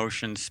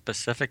promotion,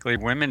 specifically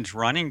women's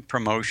running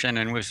promotion,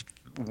 and was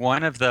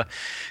one of the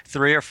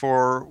 3 or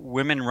 4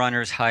 women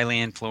runners highly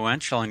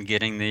influential in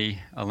getting the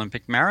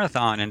Olympic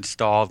marathon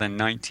installed in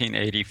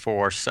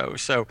 1984.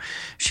 So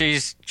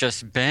she's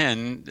just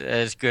been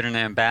as good an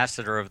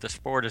ambassador of the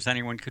sport as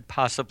anyone could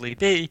possibly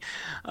be.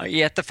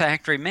 Yet the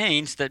fact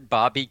remains that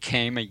Bobby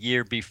came a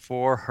year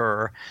before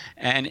her,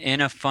 and in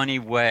a funny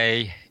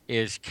way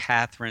is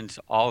Kathrine's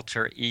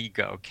alter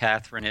ego.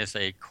 Kathrine is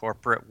a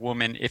corporate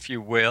woman, if you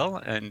will,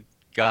 and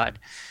God,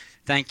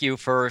 thank you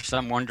for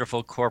some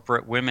wonderful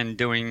corporate women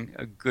doing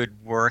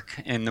good work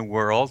in the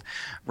world.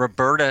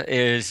 Roberta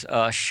is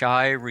a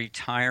shy,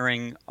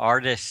 retiring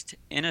artist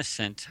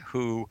innocent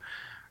who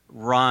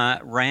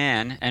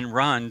ran and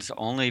runs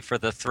only for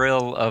the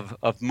thrill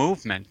of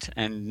movement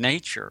and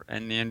nature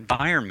and the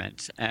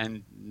environment,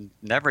 and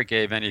never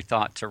gave any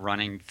thought to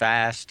running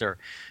fast or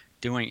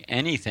doing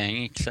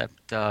anything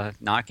except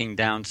knocking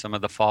down some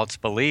of the false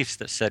beliefs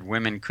that said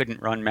women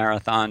couldn't run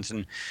marathons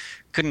and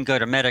couldn't go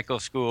to medical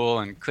school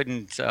and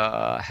couldn't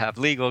have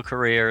legal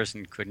careers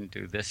and couldn't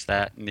do this,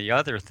 that, and the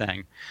other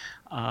thing.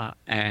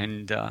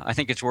 And I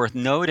think it's worth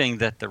noting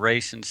that the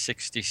race in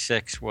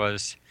 '66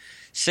 was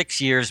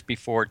 6 years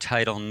before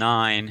Title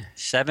IX,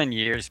 7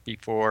 years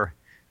before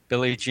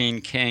Billie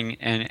Jean King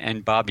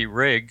and Bobby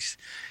Riggs.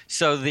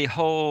 So the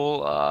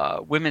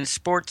whole women's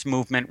sports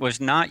movement was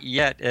not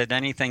yet at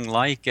anything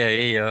like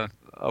a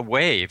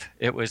wave.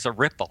 It was a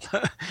ripple.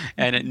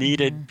 And it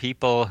needed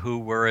people who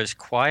were as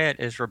quiet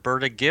as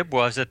Roberta Gibb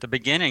was at the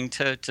beginning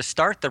to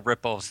start the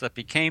ripples that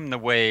became the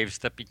waves,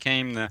 that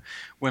became the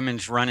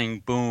women's running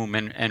boom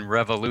and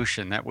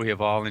revolution that we have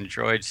all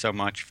enjoyed so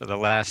much for the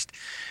last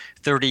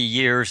 30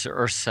 years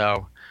or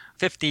so.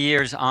 50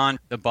 years on,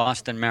 the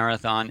Boston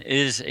Marathon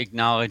is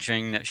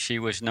acknowledging that she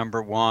was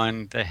number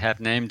one. They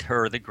have named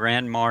her the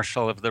Grand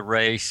Marshal of the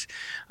race.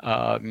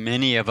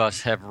 Many of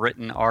us have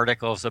written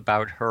articles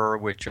about her,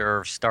 which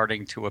are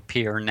starting to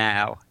appear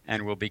now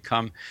and will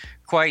become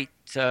quite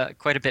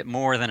a bit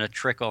more than a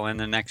trickle in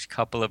the next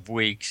couple of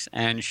weeks.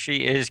 And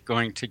she is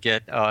going to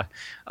get a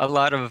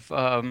lot of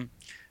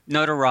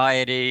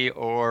notoriety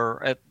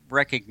or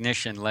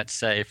recognition, let's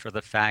say, for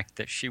the fact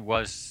that she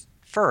was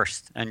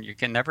first, and you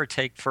can never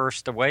take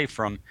first away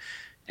from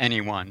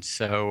anyone.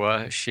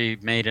 So she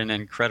made an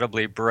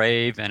incredibly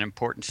brave and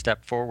important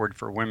step forward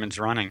for women's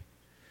running.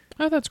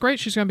 Oh, that's great.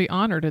 She's going to be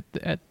honored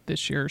at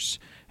this year's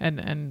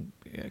and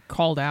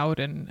called out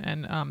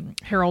and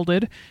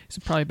heralded is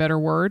probably a better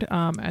word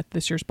at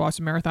this year's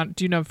Boston Marathon.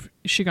 Do you know if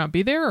she's going to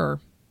be there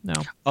or no?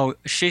 Oh,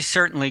 she's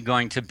certainly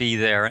going to be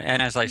there.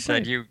 And as I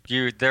said,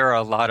 there are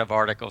a lot of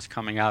articles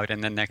coming out in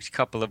the next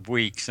couple of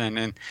weeks.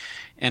 And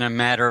in a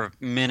matter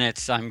of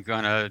minutes, I'm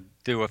going to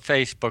do a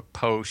Facebook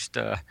post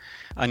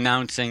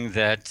announcing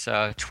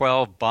that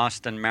 12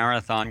 Boston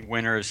Marathon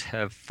winners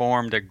have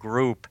formed a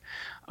group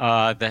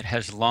that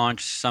has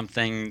launched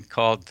something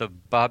called the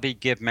Bobby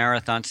Gibb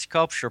Marathon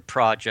Sculpture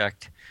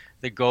Project.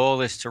 The goal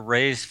is to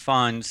raise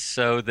funds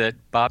so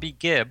that Bobby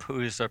Gibb,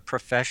 who is a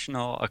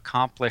professional,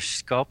 accomplished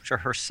sculptor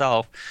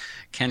herself,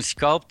 can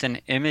sculpt an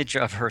image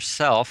of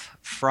herself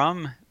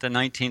from the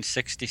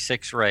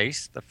 1966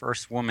 race, the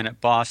first woman at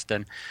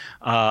Boston,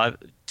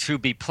 to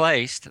be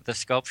placed, the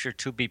sculpture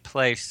to be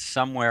placed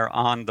somewhere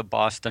on the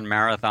Boston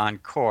Marathon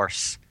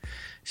course.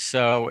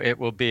 So it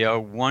will be a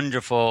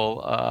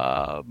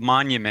wonderful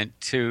monument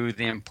to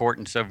the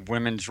importance of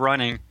women's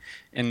running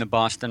in the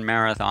Boston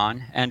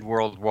Marathon and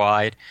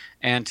worldwide,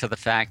 and to the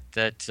fact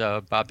that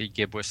Bobby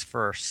Gibb was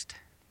first.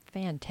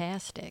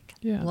 Fantastic.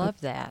 Yeah,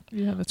 Love that.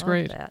 Yeah, that's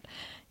great. That.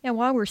 Yeah,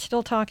 while we're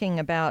still talking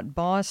about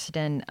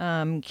Boston,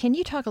 can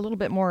you talk a little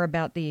bit more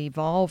about the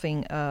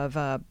evolving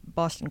of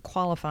Boston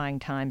qualifying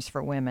times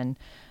for women?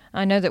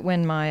 I know that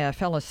when my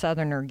fellow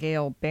Southerner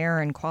Gail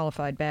Barron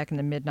qualified back in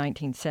the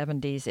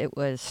mid-1970s, it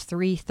was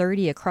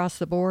 3:30 across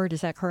the board.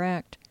 Is that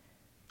correct?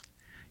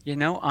 You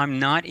know, I'm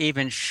not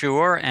even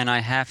sure, and I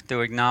have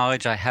to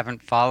acknowledge I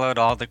haven't followed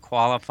all the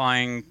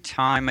qualifying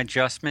time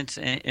adjustments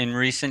in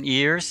recent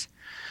years.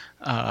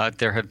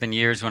 There have been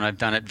years when I've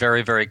done it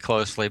very, very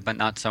closely, but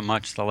not so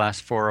much the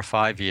last 4 or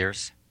 5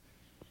 years.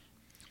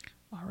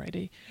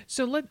 Alrighty.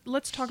 So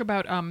let's talk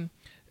about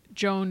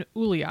Joan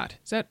Uliot.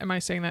 Am I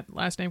saying that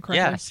last name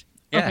correctly? Yes.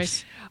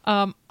 Yes.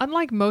 Okay.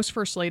 Unlike most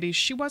first ladies,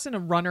 she wasn't a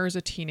runner as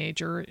a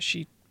teenager.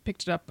 She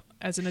picked it up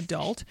as an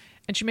adult,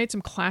 and she made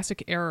some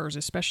classic errors,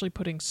 especially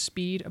putting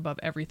speed above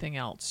everything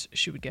else.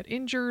 She would get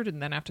injured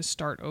and then have to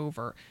start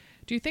over.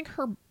 Do you think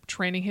her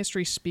training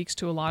history speaks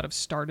to a lot of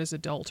start as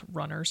adult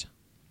runners?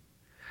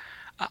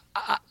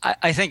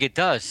 I think it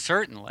does,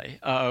 certainly.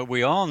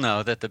 We all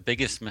know that the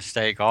biggest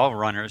mistake all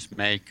runners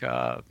make,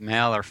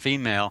 male or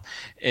female,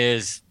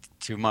 is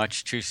too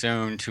much, too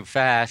soon, too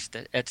fast,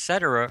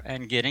 etc.,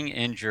 and getting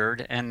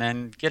injured and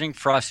then getting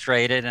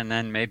frustrated and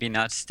then maybe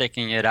not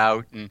sticking it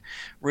out and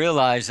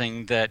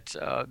realizing that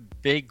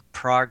big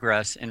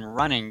progress in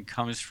running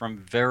comes from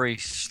very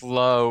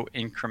slow,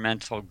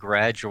 incremental,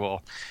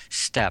 gradual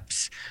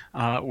steps.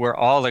 We're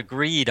all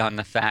agreed on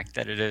the fact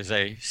that it is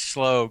a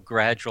slow,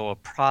 gradual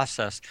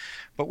process.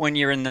 But when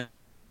you're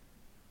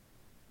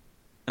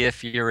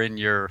if you're in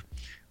your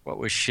what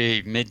was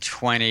she,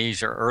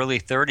 mid-20s or early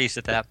 30s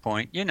at that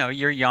point, you know,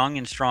 you're young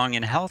and strong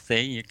and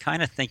healthy. You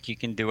kind of think you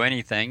can do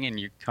anything, and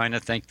you kind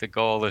of think the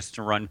goal is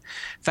to run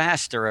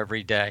faster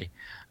every day.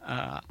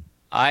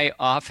 I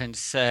often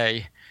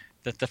say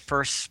that the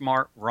first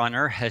smart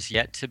runner has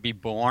yet to be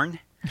born,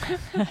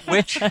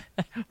 which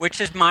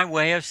is my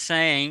way of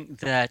saying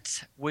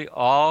that we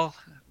all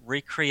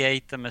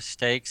recreate the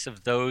mistakes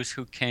of those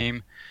who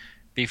came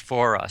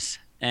before us.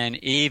 And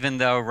even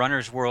though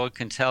Runner's World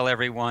can tell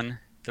everyone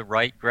the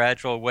right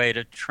gradual way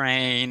to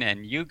train,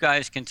 and you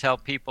guys can tell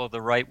people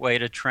the right way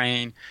to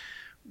train,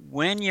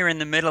 when you're in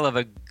the middle of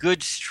a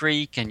good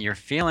streak and you're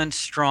feeling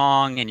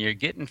strong and you're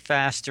getting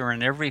faster,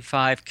 and every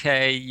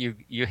 5K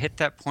you hit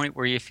that point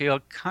where you feel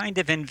kind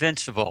of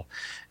invincible,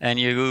 and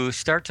you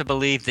start to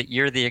believe that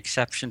you're the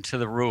exception to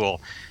the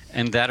rule.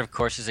 And that, of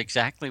course, is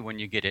exactly when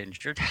you get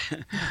injured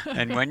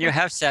and when you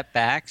have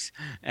setbacks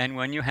and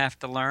when you have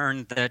to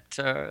learn that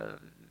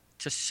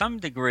to some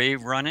degree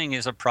running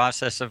is a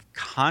process of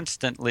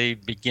constantly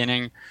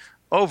beginning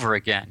over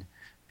again.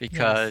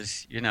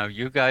 Because,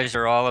 you guys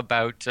are all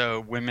about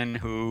women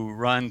who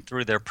run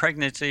through their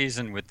pregnancies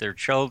and with their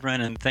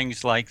children and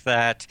things like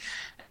that.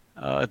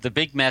 The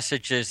big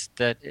message is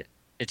that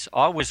it's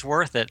always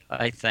worth it,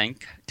 I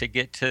think, to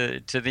get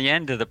to the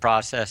end of the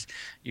process.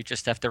 You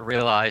just have to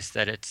realize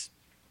that it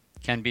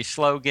can be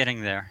slow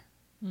getting there.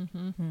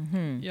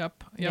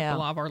 Yep. Yeah. A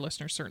lot of our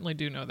listeners certainly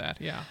do know that.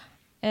 Yeah.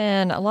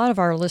 And a lot of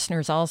our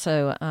listeners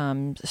also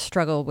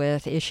struggle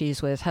with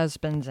issues with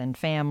husbands and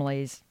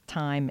families,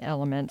 time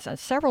elements.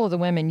 Several of the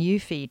women you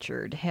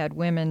featured had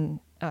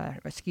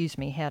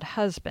had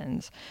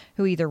husbands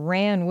who either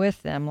ran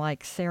with them,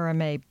 like Sarah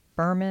Mae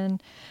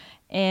Berman,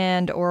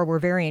 and or were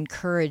very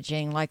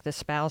encouraging, like the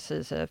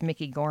spouses of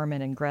Mickey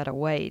Gorman and Greta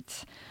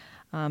Waits.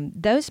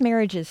 Those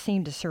marriages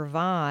seem to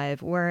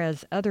survive,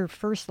 whereas other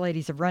first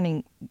ladies of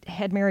running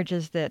had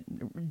marriages that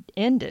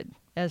ended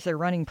as their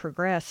running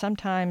progressed,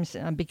 sometimes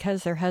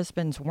because their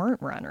husbands weren't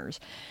runners.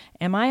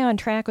 Am I on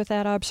track with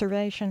that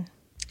observation?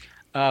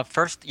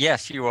 First,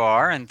 yes, you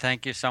are, and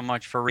thank you so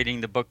much for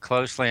reading the book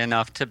closely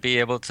enough to be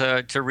able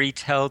to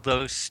retell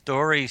those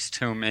stories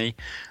to me.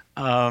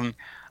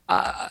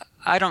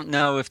 I don't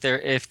know if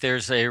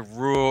there's a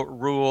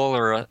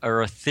rule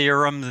or a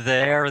theorem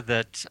there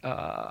that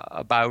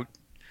about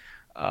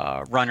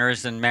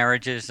runners and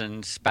marriages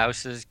and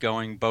spouses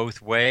going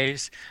both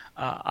ways.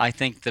 I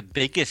think the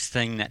biggest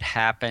thing that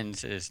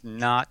happens is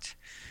not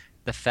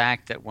the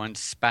fact that one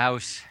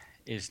spouse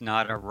is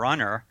not a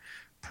runner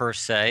per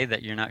se,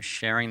 that you're not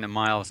sharing the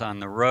miles on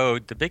the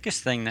road. The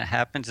biggest thing that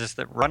happens is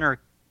that running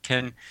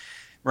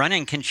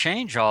can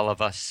change all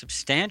of us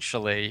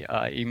substantially,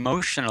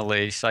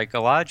 emotionally,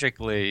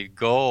 psychologically,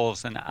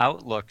 goals and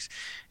outlooks.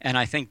 And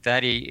I think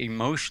that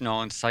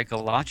emotional and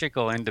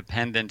psychological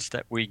independence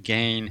that we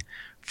gain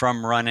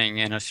from running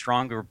and a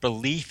stronger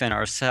belief in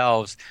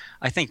ourselves,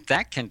 I think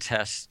that can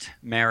test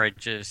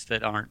marriages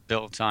that aren't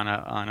built on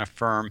a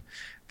firm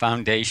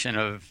foundation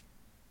of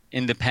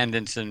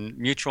independence and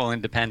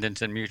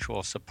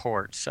mutual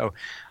support. So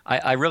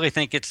I really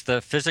think it's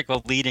the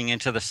physical leading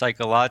into the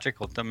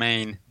psychological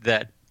domain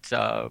that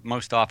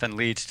most often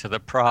leads to the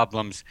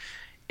problems,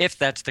 if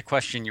that's the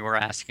question you were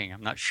asking.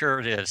 I'm not sure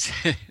it is.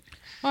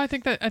 Well, I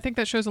think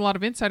that shows a lot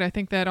of insight. I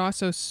think that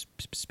also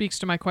speaks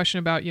to my question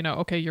about,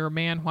 okay, you're a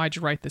man, why'd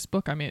you write this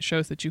book? I mean, it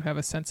shows that you have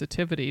a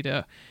sensitivity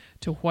to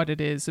what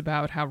it is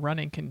about how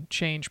running can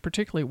change,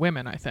 particularly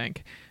women, I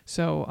think.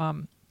 So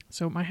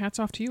my hat's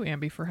off to you,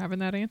 Amby, for having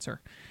that answer.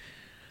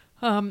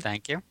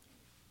 Thank you.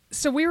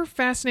 So we were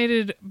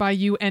fascinated by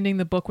you ending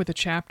the book with a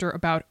chapter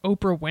about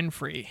Oprah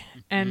Winfrey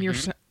and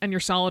your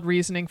solid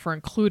reasoning for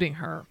including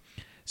her.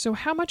 So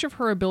how much of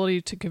her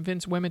ability to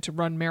convince women to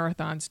run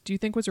marathons do you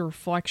think was a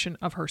reflection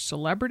of her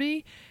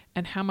celebrity,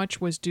 and how much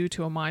was due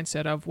to a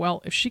mindset of,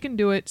 well, if she can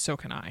do it, so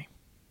can I?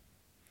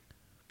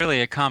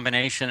 Really a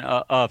combination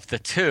of the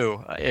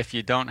two. If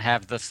you don't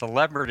have the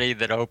celebrity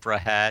that Oprah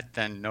had,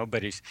 then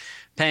nobody's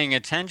paying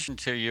attention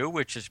to you,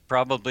 which is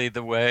probably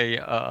the way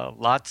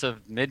lots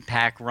of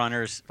mid-pack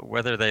runners,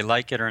 whether they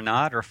like it or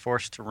not, are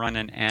forced to run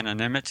in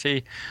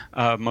anonymity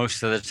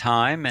most of the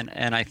time.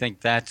 And I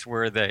think that's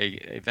where they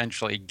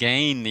eventually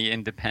gain the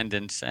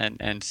independence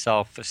and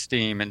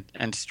self-esteem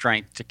and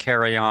strength to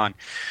carry on.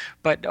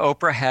 But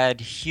Oprah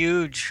had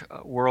huge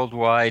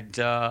worldwide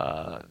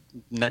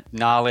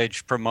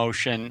knowledge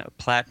promotion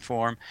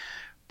platform.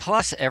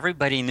 Plus,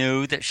 everybody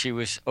knew that she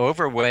was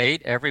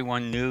overweight.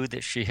 Everyone knew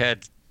that she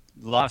had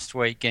lost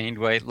weight, gained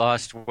weight,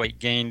 lost weight,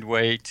 gained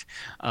weight.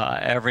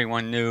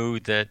 Everyone knew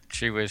that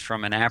she was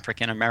from an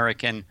African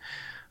American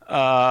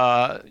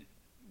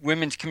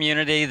women's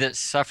community that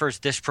suffers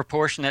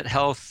disproportionate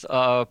health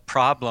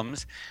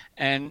problems.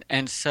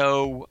 And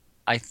so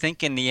I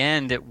think in the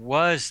end it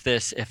was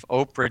this: if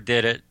Oprah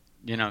did it,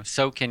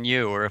 so can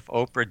you, or if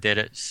Oprah did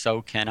it,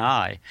 so can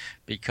I,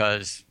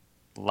 because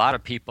a lot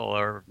of people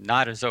are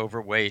not as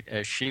overweight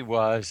as she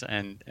was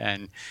and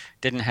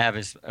didn't have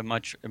as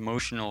much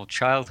emotional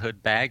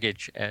childhood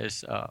baggage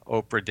as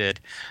Oprah did.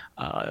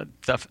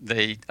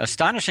 The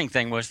astonishing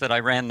thing was that I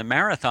ran the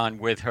marathon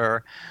with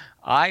her.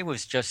 I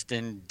was just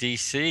in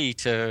D.C.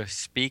 to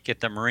speak at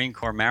the Marine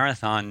Corps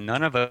Marathon.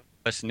 None of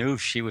us knew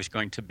she was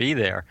going to be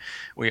there.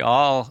 We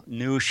all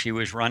knew she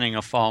was running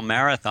a fall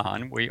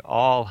marathon. We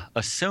all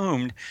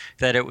assumed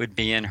that it would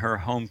be in her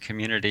home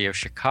community of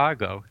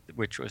Chicago,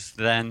 which was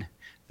then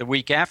the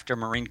week after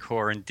Marine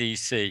Corps in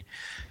D.C.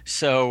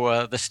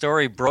 So the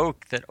story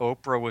broke that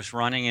Oprah was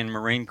running in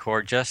Marine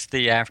Corps just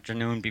the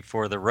afternoon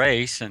before the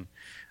race, and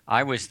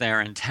I was there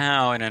in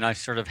town, and I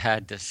sort of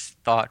had this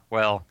thought,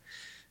 well,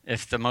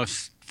 if the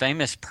most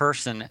famous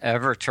person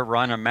ever to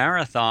run a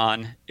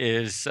marathon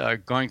is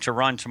going to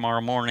run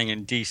tomorrow morning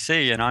in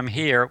D.C., and I'm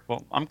here.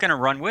 Well, I'm going to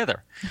run with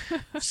her.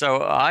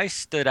 So I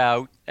stood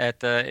out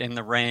in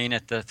the rain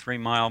at the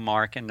 3-mile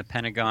mark in the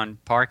Pentagon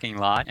parking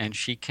lot, and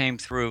she came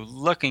through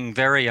looking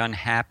very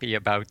unhappy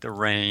about the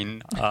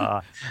rain,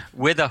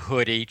 with a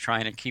hoodie,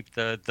 trying to keep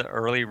the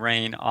early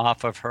rain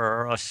off of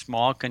her. A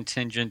small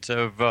contingent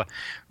of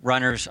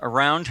runners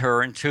around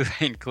her,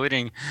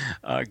 including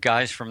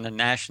guys from the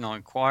National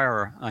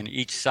Enquirer on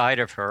each side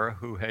of her,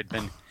 who had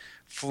been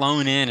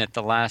flown in at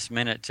the last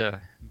minute to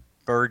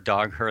bird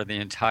dog her the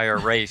entire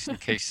race in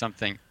case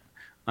something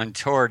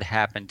untoward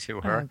happened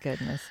to her. Oh,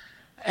 goodness.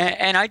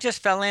 And I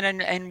just fell in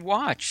and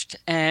watched.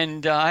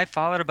 And I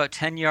followed about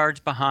 10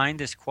 yards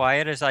behind, as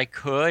quiet as I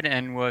could,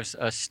 and was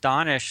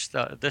astonished.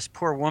 This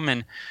poor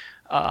woman,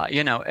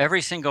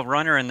 every single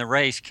runner in the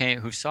race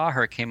who saw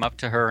her came up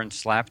to her and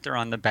slapped her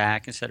on the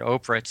back and said,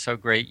 "Oprah, it's so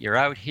great you're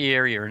out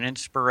here. You're an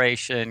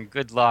inspiration.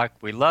 Good luck.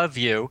 We love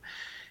you."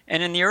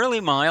 And in the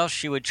early miles,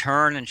 she would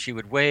turn and she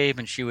would wave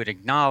and she would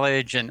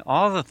acknowledge and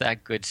all of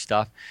that good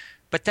stuff.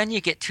 But then you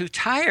get too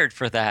tired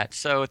for that.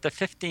 So at the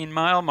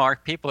 15-mile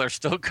mark, people are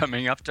still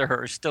coming up to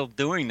her, still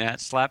doing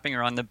that, slapping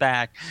her on the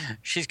back.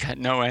 She's got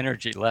no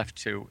energy left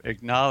to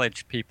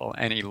acknowledge people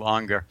any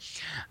longer.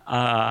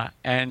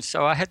 And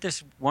so I had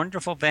this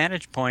wonderful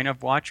vantage point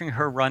of watching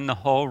her run the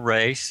whole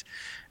race.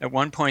 At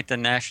one point, the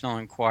National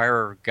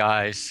Enquirer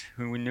guys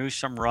who knew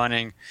some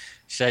running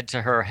said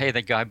to her, "Hey,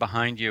 the guy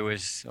behind you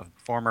is a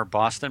former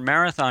Boston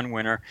Marathon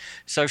winner."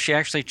 So she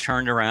actually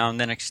turned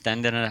around and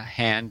extended a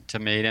hand to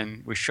me,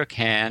 and we shook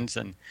hands.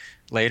 And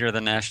later,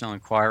 the National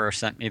Enquirer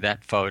sent me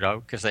that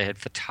photo because they had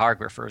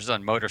photographers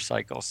on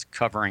motorcycles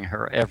covering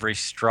her every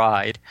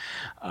stride.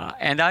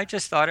 And I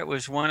just thought it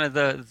was one of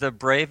the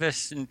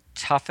bravest and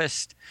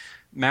toughest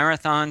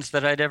marathons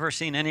that I'd ever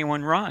seen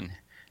anyone run.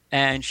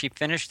 And she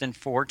finished in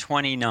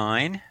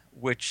 4:29,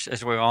 which,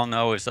 as we all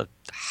know, is a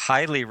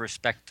highly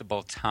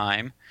respectable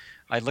time.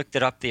 I looked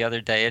it up the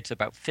other day. It's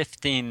about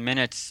 15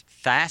 minutes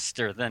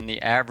faster than the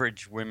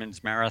average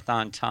women's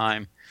marathon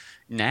time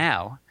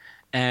now.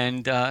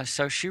 And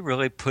so she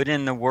really put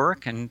in the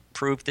work and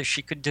proved that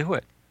she could do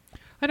it.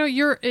 I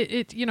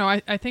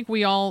know I think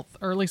we all,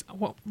 or at least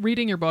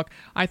reading your book,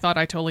 I thought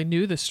I totally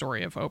knew the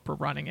story of Oprah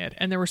running it.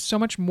 And there was so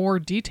much more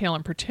detail,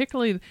 and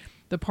particularly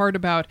the part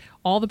about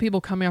all the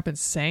people coming up and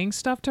saying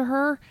stuff to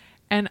her.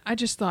 And I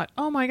just thought,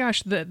 oh my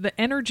gosh, the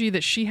energy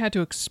that she had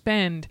to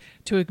expend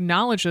to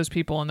acknowledge those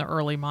people in the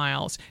early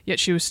miles, yet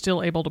she was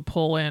still able to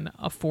pull in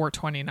a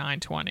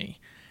 4:29:20.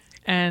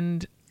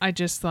 And I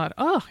just thought,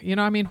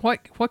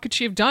 what could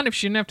she have done if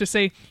she didn't have to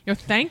say,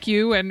 thank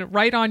you and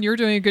right on, you're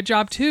doing a good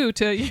job too,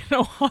 to,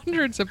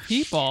 hundreds of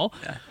people.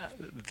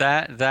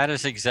 That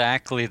is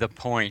exactly the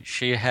point.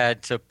 She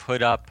had to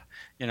put up,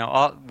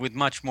 with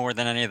much more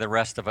than any of the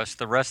rest of us.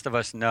 The rest of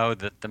us know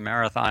that the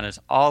marathon is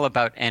all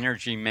about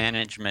energy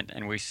management,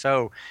 and we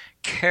so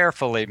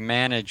carefully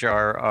manage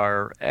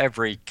our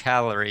every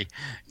calorie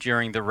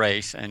during the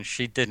race, and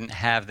she didn't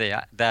have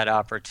that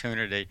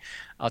opportunity.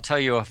 I'll tell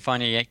you a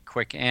funny,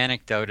 quick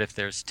anecdote if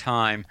there's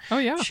time. Oh,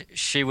 yeah.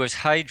 She was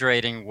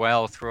hydrating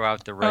well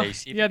throughout the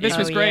race. Yeah, this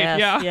was great.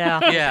 Yes,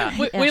 Yeah.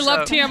 We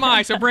love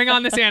TMI, so bring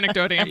on this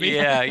anecdote, Amby.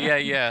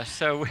 Yeah.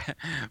 So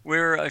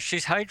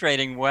she's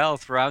hydrating well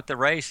throughout the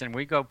race, and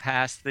we go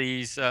past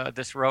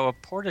this row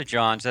of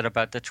porta-johns at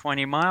about the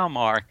 20-mile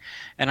mark,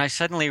 and I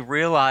suddenly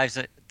realized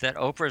that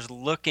Oprah's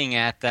looking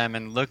at them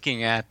and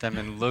looking at them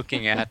and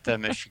looking at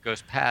them as she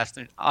goes past.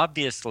 And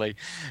obviously,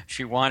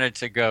 she wanted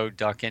to go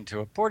duck into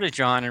a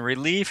porta-john and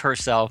relieve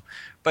herself.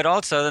 But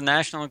also, the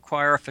National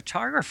Enquirer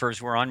photographers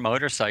were on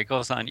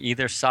motorcycles on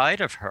either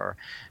side of her.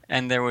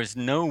 And there was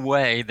no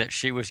way that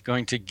she was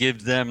going to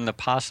give them the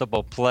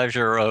possible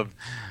pleasure of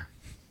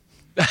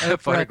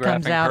Oprah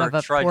comes out of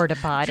a porta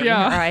potty.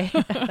 Yeah. Right.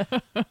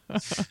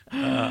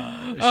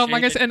 Oh my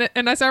gosh!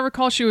 And as I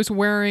recall, she was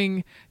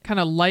wearing kind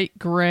of light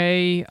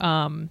gray,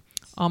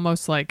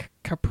 almost like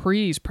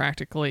capris,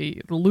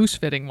 practically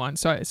loose-fitting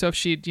ones. So if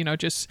she'd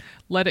just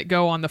let it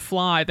go on the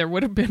fly, there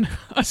would have been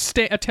a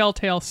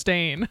telltale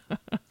stain.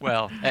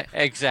 Well,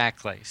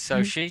 exactly.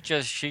 So she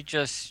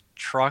just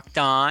trucked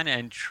on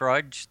and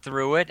trudged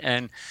through it,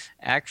 and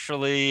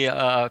actually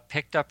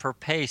picked up her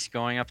pace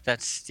going up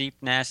that steep,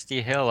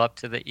 nasty hill up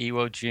to the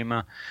Iwo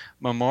Jima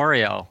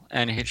Memorial.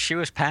 And she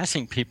was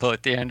passing people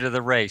at the end of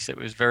the race. It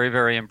was very,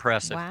 very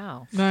impressive.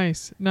 Wow.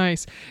 Nice.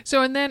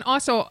 So, and then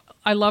also,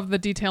 I love the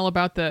detail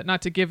about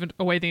not to give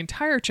away the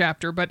entire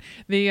chapter, but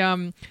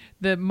the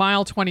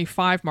mile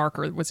 25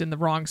 marker was in the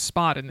wrong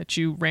spot and that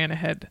you ran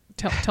ahead.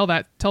 Tell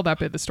that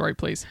bit of the story,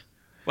 please.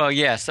 Well,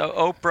 yeah, so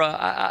Oprah,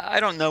 I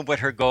don't know what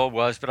her goal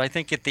was, but I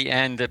think at the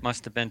end it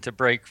must have been to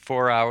break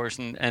 4 hours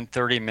and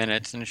 30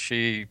 minutes, and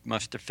she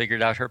must have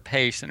figured out her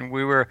pace. And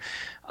we were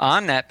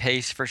on that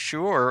pace for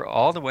sure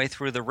all the way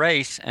through the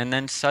race, and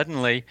then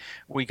suddenly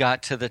we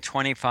got to the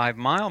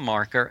 25-mile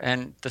marker,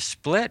 and the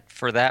split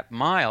for that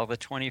mile, the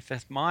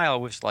 25th mile,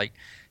 was like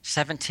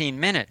 17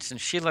 minutes.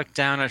 And she looked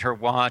down at her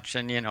watch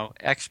and,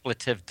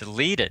 expletive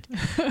deleted,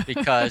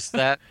 because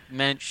that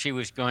meant she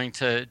was going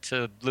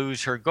to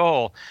lose her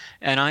goal.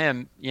 And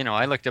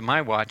I looked at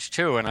my watch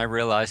too, and I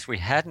realized we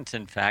hadn't,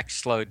 in fact,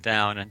 slowed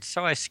down. And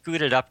so I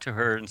scooted up to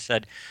her and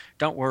said,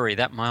 "Don't worry,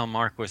 that mile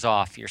mark was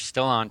off. You're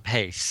still on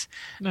pace."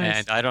 Nice.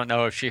 And I don't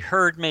know if she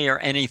heard me or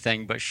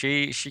anything, but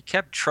she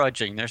kept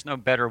trudging. There's no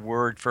better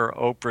word for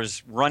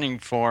Oprah's running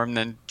form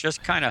than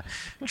just kind of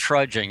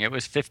trudging. It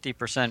was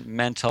 50%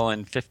 mental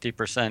and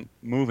 50%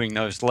 moving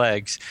those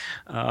legs.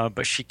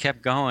 But she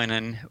kept going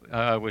and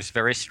was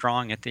very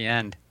strong at the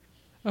end.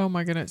 Oh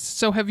my goodness.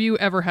 So have you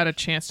ever had a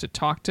chance to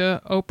talk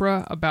to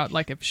Oprah about,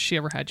 like, if she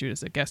ever had you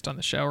as a guest on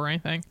the show or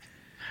anything?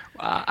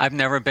 I've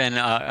never been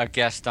a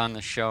guest on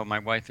the show. My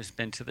wife has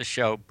been to the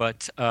show,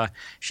 but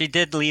she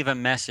did leave a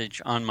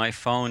message on my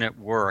phone at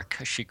work.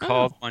 She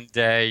called one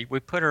day. We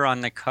put her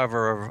on the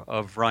cover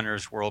of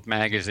Runner's World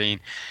magazine,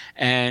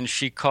 and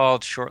she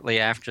called shortly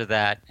after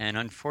that. And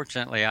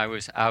unfortunately, I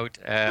was out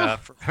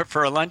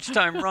for a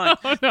lunchtime run.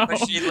 Oh, no.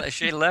 But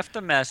she left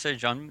a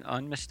message,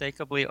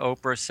 unmistakably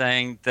Oprah,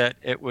 saying that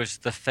it was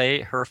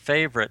her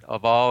favorite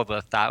of all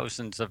the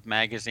thousands of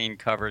magazine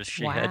covers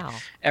she had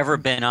ever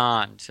been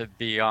on, to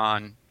be on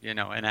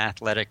an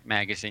athletic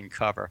magazine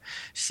cover.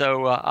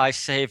 So I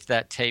saved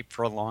that tape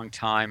for a long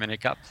time, and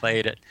it got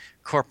played at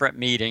corporate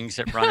meetings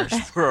at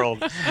Runner's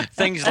World,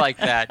 things like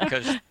that,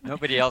 because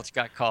nobody else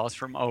got calls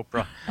from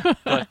Oprah.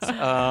 But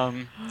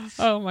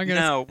oh my goodness.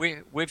 no,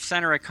 we've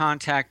sent her a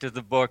contact of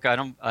the book.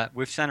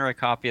 We've sent her a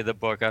copy of the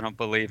book. I don't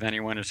believe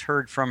anyone has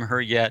heard from her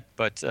yet,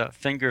 but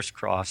fingers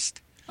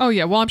crossed. Oh,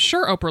 yeah. Well, I'm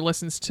sure Oprah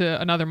listens to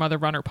Another Mother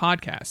Runner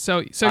podcast.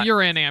 So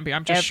you're in, Amby.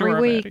 I'm just every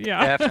sure week. of it.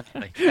 Yeah.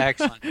 Definitely.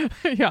 Excellent.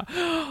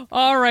 Yeah.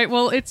 All right.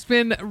 Well, it's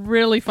been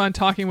really fun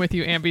talking with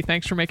you, Amby.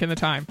 Thanks for making the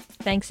time.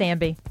 Thanks,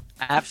 Amby.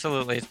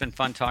 Absolutely. It's been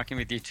fun talking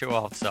with you too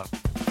also.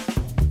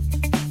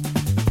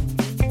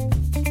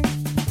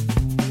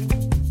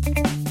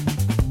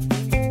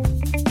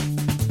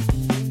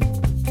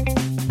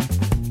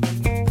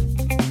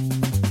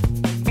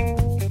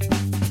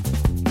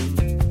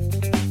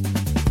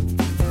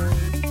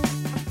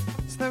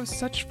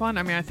 Such fun.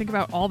 I mean, I think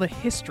about all the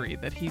history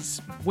that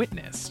he's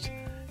witnessed.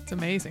 It's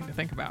amazing to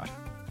think about.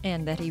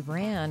 And that he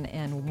ran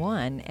and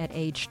won at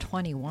age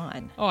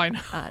 21. Oh, I know.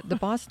 The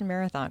Boston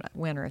Marathon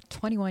winner at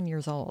 21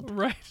 years old.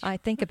 Right. I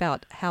think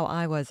about how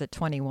I was at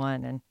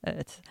 21, and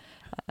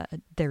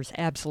there's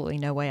absolutely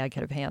no way I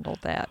could have handled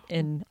that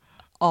in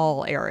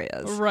all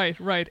areas.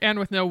 Right. And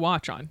with no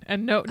watch on.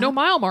 And no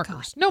mile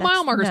markers. God,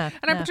 mile markers. no.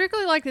 I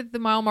particularly like that the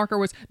mile marker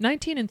was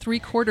 19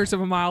 3/4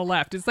 of a mile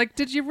left. It's like,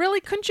 couldn't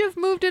you have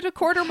moved it a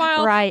quarter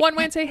mile one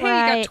way and say, hey,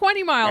 you got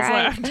 20 miles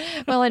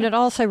left? Well, and it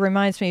also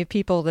reminds me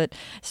of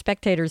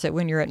spectators that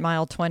when you're at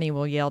mile 20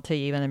 will yell to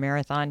you in a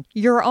marathon,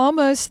 "You're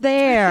almost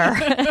there."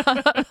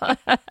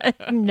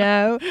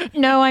 No,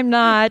 I'm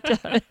not.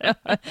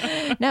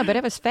 No, but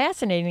it was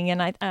fascinating,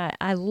 and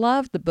I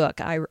loved the book.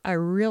 I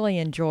really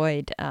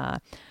enjoyed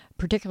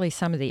particularly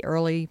some of the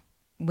early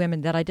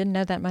women that I didn't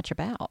know that much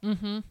about.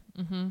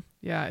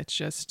 Yeah,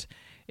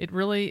 it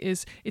really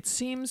is. It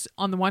seems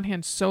on the one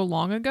hand so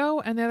long ago,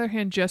 and the other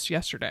hand just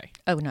yesterday.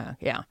 Oh, no,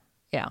 yeah.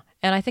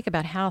 And I think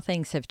about how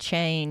things have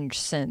changed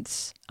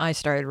since I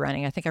started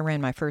running. I think I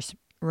ran my first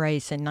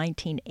race in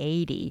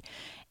 1980,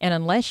 and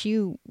unless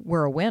you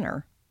were a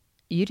winner,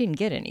 you didn't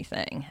get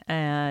anything.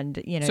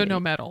 And, So no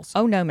medals.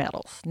 Oh, no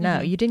medals.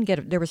 No, you didn't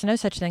get there was no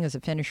such thing as a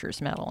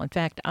finisher's medal. In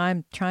fact,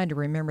 I'm trying to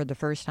remember the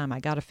first time I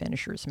got a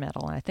finisher's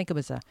medal. And I think it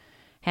was a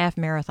half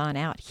marathon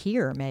out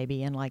here,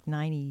 maybe in like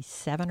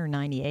 97 or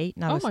 98.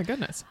 And my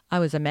goodness. I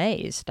was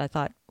amazed. I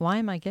thought, why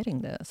am I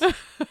getting this?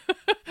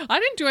 I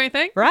didn't do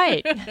anything.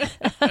 Right.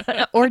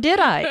 Or did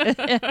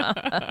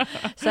I?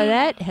 So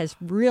that has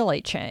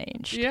really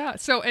changed. Yeah.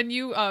 So, and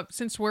you,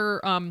 since we're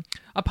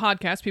a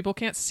podcast, people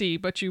can't see,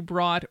 but you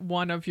brought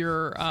one of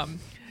your,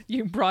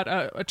 you brought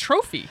a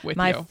trophy with you.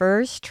 My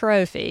first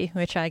trophy,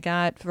 which I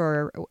got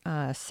for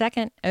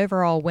second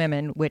overall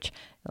women, which,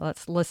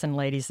 let's listen,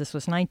 ladies, this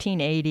was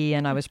 1980,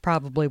 and I was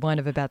probably one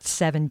of about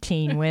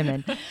 17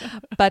 women.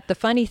 But the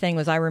funny thing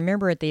was, I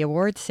remember at the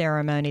awards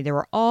ceremony, there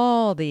were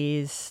all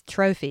these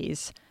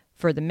trophies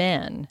for the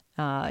men,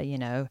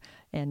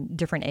 in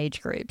different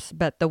age groups.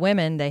 But the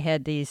women, they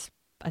had these,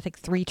 I think,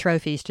 3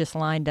 trophies just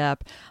lined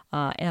up.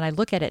 And I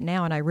look at it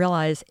now and I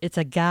realize it's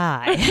a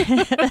guy.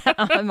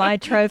 My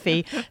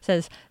trophy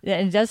says,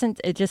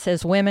 it just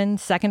says women,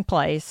 second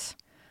place,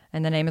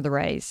 and the name of the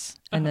race.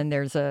 And then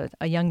there's a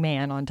young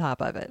man on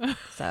top of it.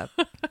 So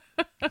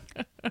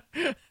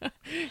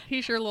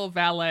he's your little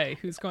valet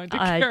who's going to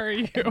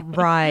carry you.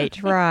 Right.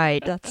 So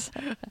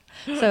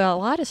a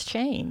lot has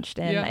changed.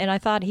 And I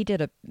thought he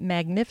did a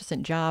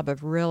magnificent job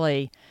of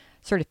really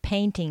sort of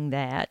painting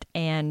that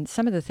and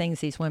some of the things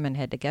these women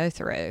had to go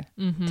through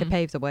to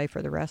pave the way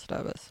for the rest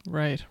of us.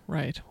 Right.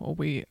 Well,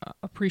 we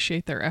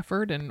appreciate their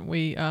effort, and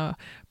we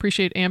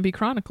appreciate Amby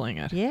chronicling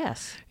it.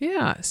 Yes.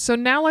 Yeah. So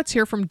now let's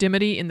hear from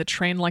Dimity in the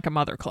Train Like a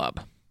Mother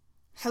Club.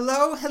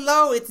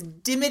 Hello, it's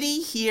Dimity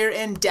here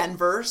in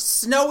Denver.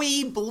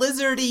 Snowy,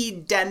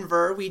 blizzardy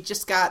Denver. We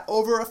just got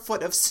over a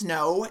foot of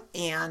snow,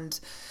 and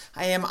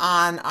I am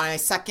on my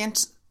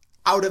second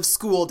out of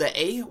school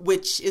day,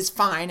 which is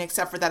fine,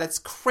 except for that it's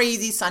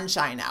crazy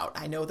sunshine out.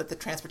 I know that the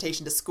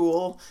transportation to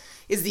school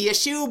is the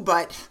issue,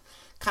 but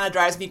kind of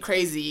drives me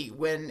crazy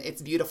when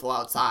it's beautiful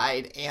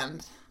outside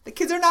and the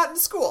kids are not in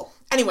school.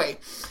 Anyway,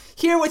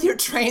 here with your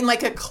Train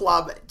Like a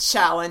Club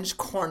Challenge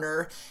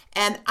corner,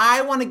 and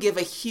I want to give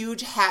a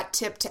huge hat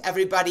tip to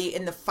everybody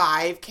in the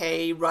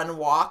 5K Run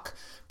Walk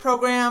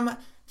program.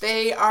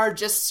 They are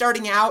just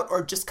starting out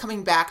or just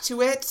coming back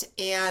to it,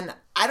 and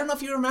I don't know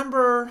if you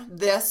remember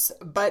this,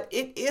 but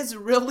it is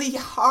really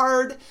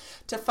hard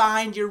to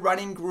find your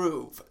running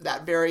groove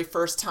that very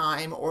first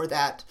time, or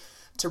that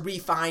to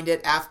re-find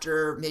it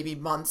after maybe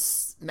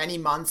months, many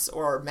months,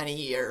 or many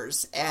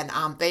years. And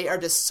they are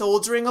just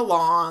soldiering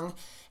along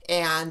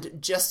and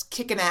just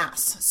kicking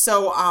ass.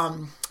 So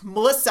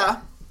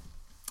Melissa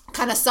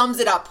kind of sums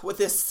it up with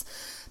this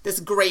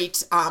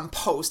great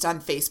post on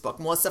Facebook.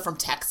 Melissa from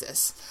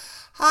Texas.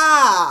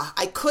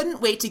 I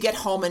couldn't wait to get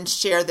home and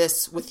share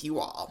this with you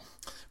all.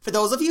 For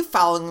those of you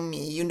following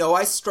me, you know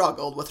I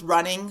struggled with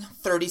running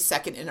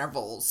 30-second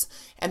intervals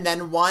and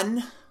then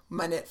 1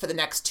 minute for the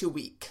next 2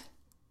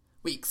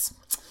 weeks.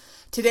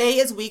 Today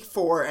is week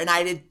 4, and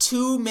I did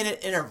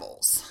 2-minute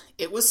intervals.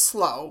 It was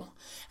slow,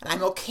 and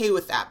I'm okay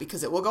with that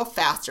because it will go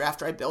faster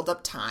after I build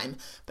up time,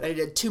 but I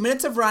did 2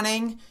 minutes of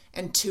running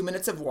and 2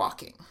 minutes of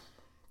walking.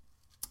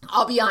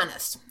 I'll be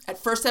honest, at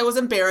first I was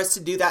embarrassed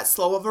to do that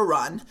slow of a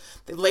run.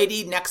 The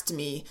lady next to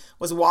me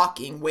was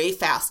walking way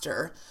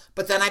faster,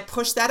 but then I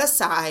pushed that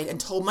aside and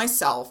told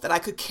myself that I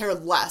could care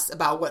less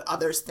about what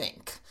others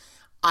think.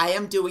 I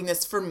am doing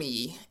this for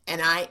me, and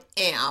I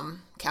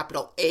am,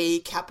 capital A,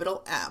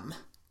 capital M,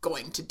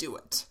 going to do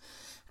it.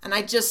 And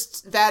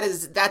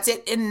that's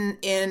it in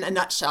a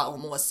nutshell,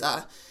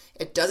 Melissa.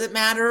 It doesn't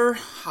matter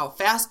how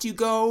fast you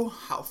go,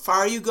 how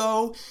far you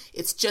go.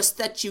 It's just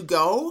that you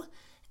go.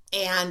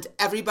 And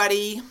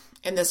everybody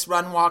in this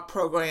Run Walk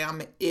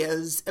program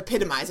is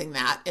epitomizing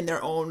that in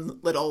their own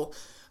little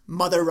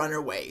mother runner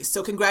way.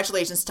 So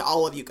congratulations to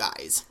all of you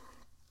guys.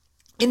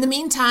 In the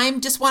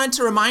meantime, just wanted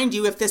to remind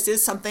you, if this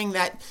is something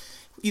that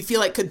you feel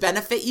like could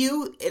benefit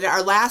you, in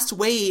our last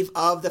wave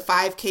of the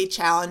 5K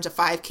challenge, a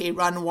 5K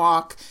run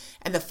walk,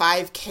 and the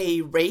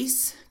 5K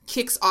race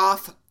kicks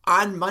off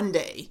on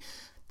Monday.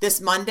 This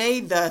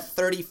Monday, the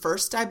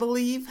 31st, I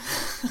believe.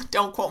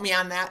 Don't quote me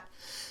on that.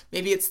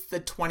 Maybe it's the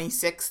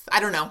 26th. I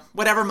don't know.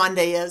 Whatever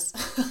Monday is.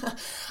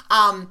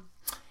 So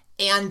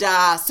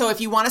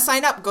if you want to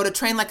sign up, go to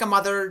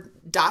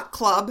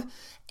trainlikeamother.club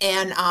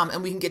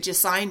and we can get you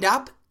signed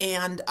up.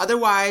 And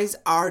otherwise,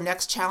 our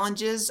next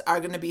challenges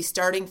are going to be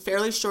starting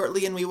fairly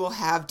shortly, and we will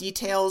have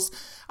details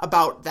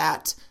about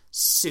that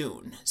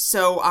soon.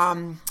 So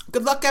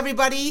good luck,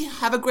 everybody.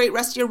 Have a great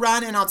rest of your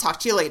run, and I'll talk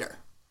to you later.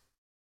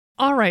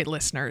 All right,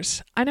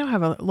 listeners. I now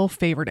have a little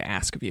favor to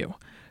ask of you.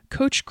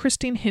 Coach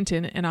Christine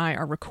Hinton and I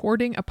are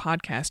recording a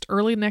podcast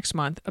early next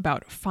month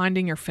about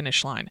finding your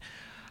finish line,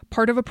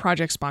 part of a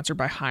project sponsored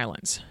by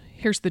Highlands.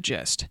 Here's the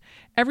gist.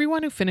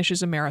 Everyone who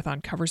finishes a marathon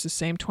covers the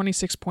same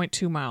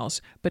 26.2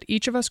 miles, but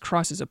each of us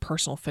crosses a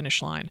personal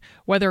finish line,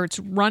 whether it's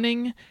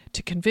running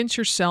to convince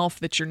yourself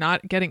that you're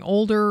not getting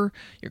older,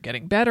 you're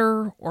getting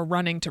better, or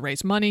running to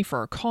raise money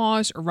for a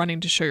cause, or running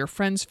to show your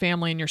friends,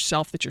 family, and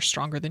yourself that you're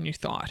stronger than you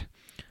thought.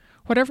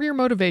 Whatever your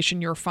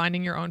motivation, you're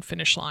finding your own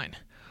finish line.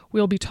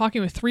 We'll be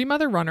talking with 3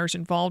 mother runners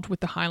involved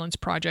with the Highlands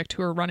Project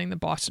who are running the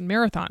Boston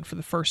Marathon for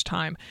the first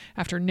time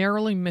after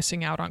narrowly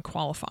missing out on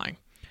qualifying.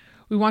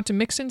 We want to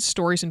mix in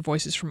stories and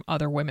voices from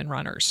other women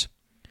runners.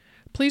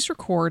 Please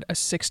record a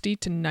 60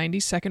 to 90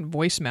 second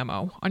voice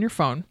memo on your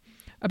phone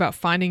about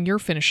finding your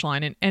finish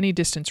line in any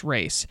distance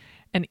race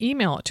and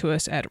email it to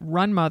us at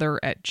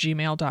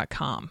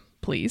runmother@gmail.com,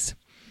 please.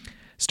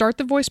 Start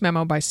the voice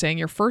memo by saying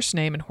your first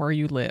name and where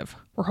you live.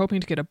 We're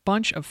hoping to get a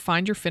bunch of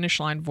Find Your Finish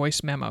Line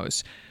voice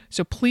memos,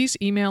 so please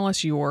email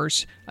us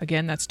yours.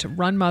 Again, that's to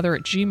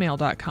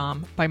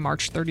runmother@gmail.com by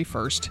March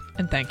 31st,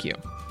 and thank you.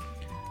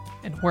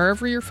 And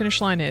wherever your finish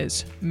line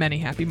is, many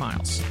happy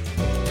miles.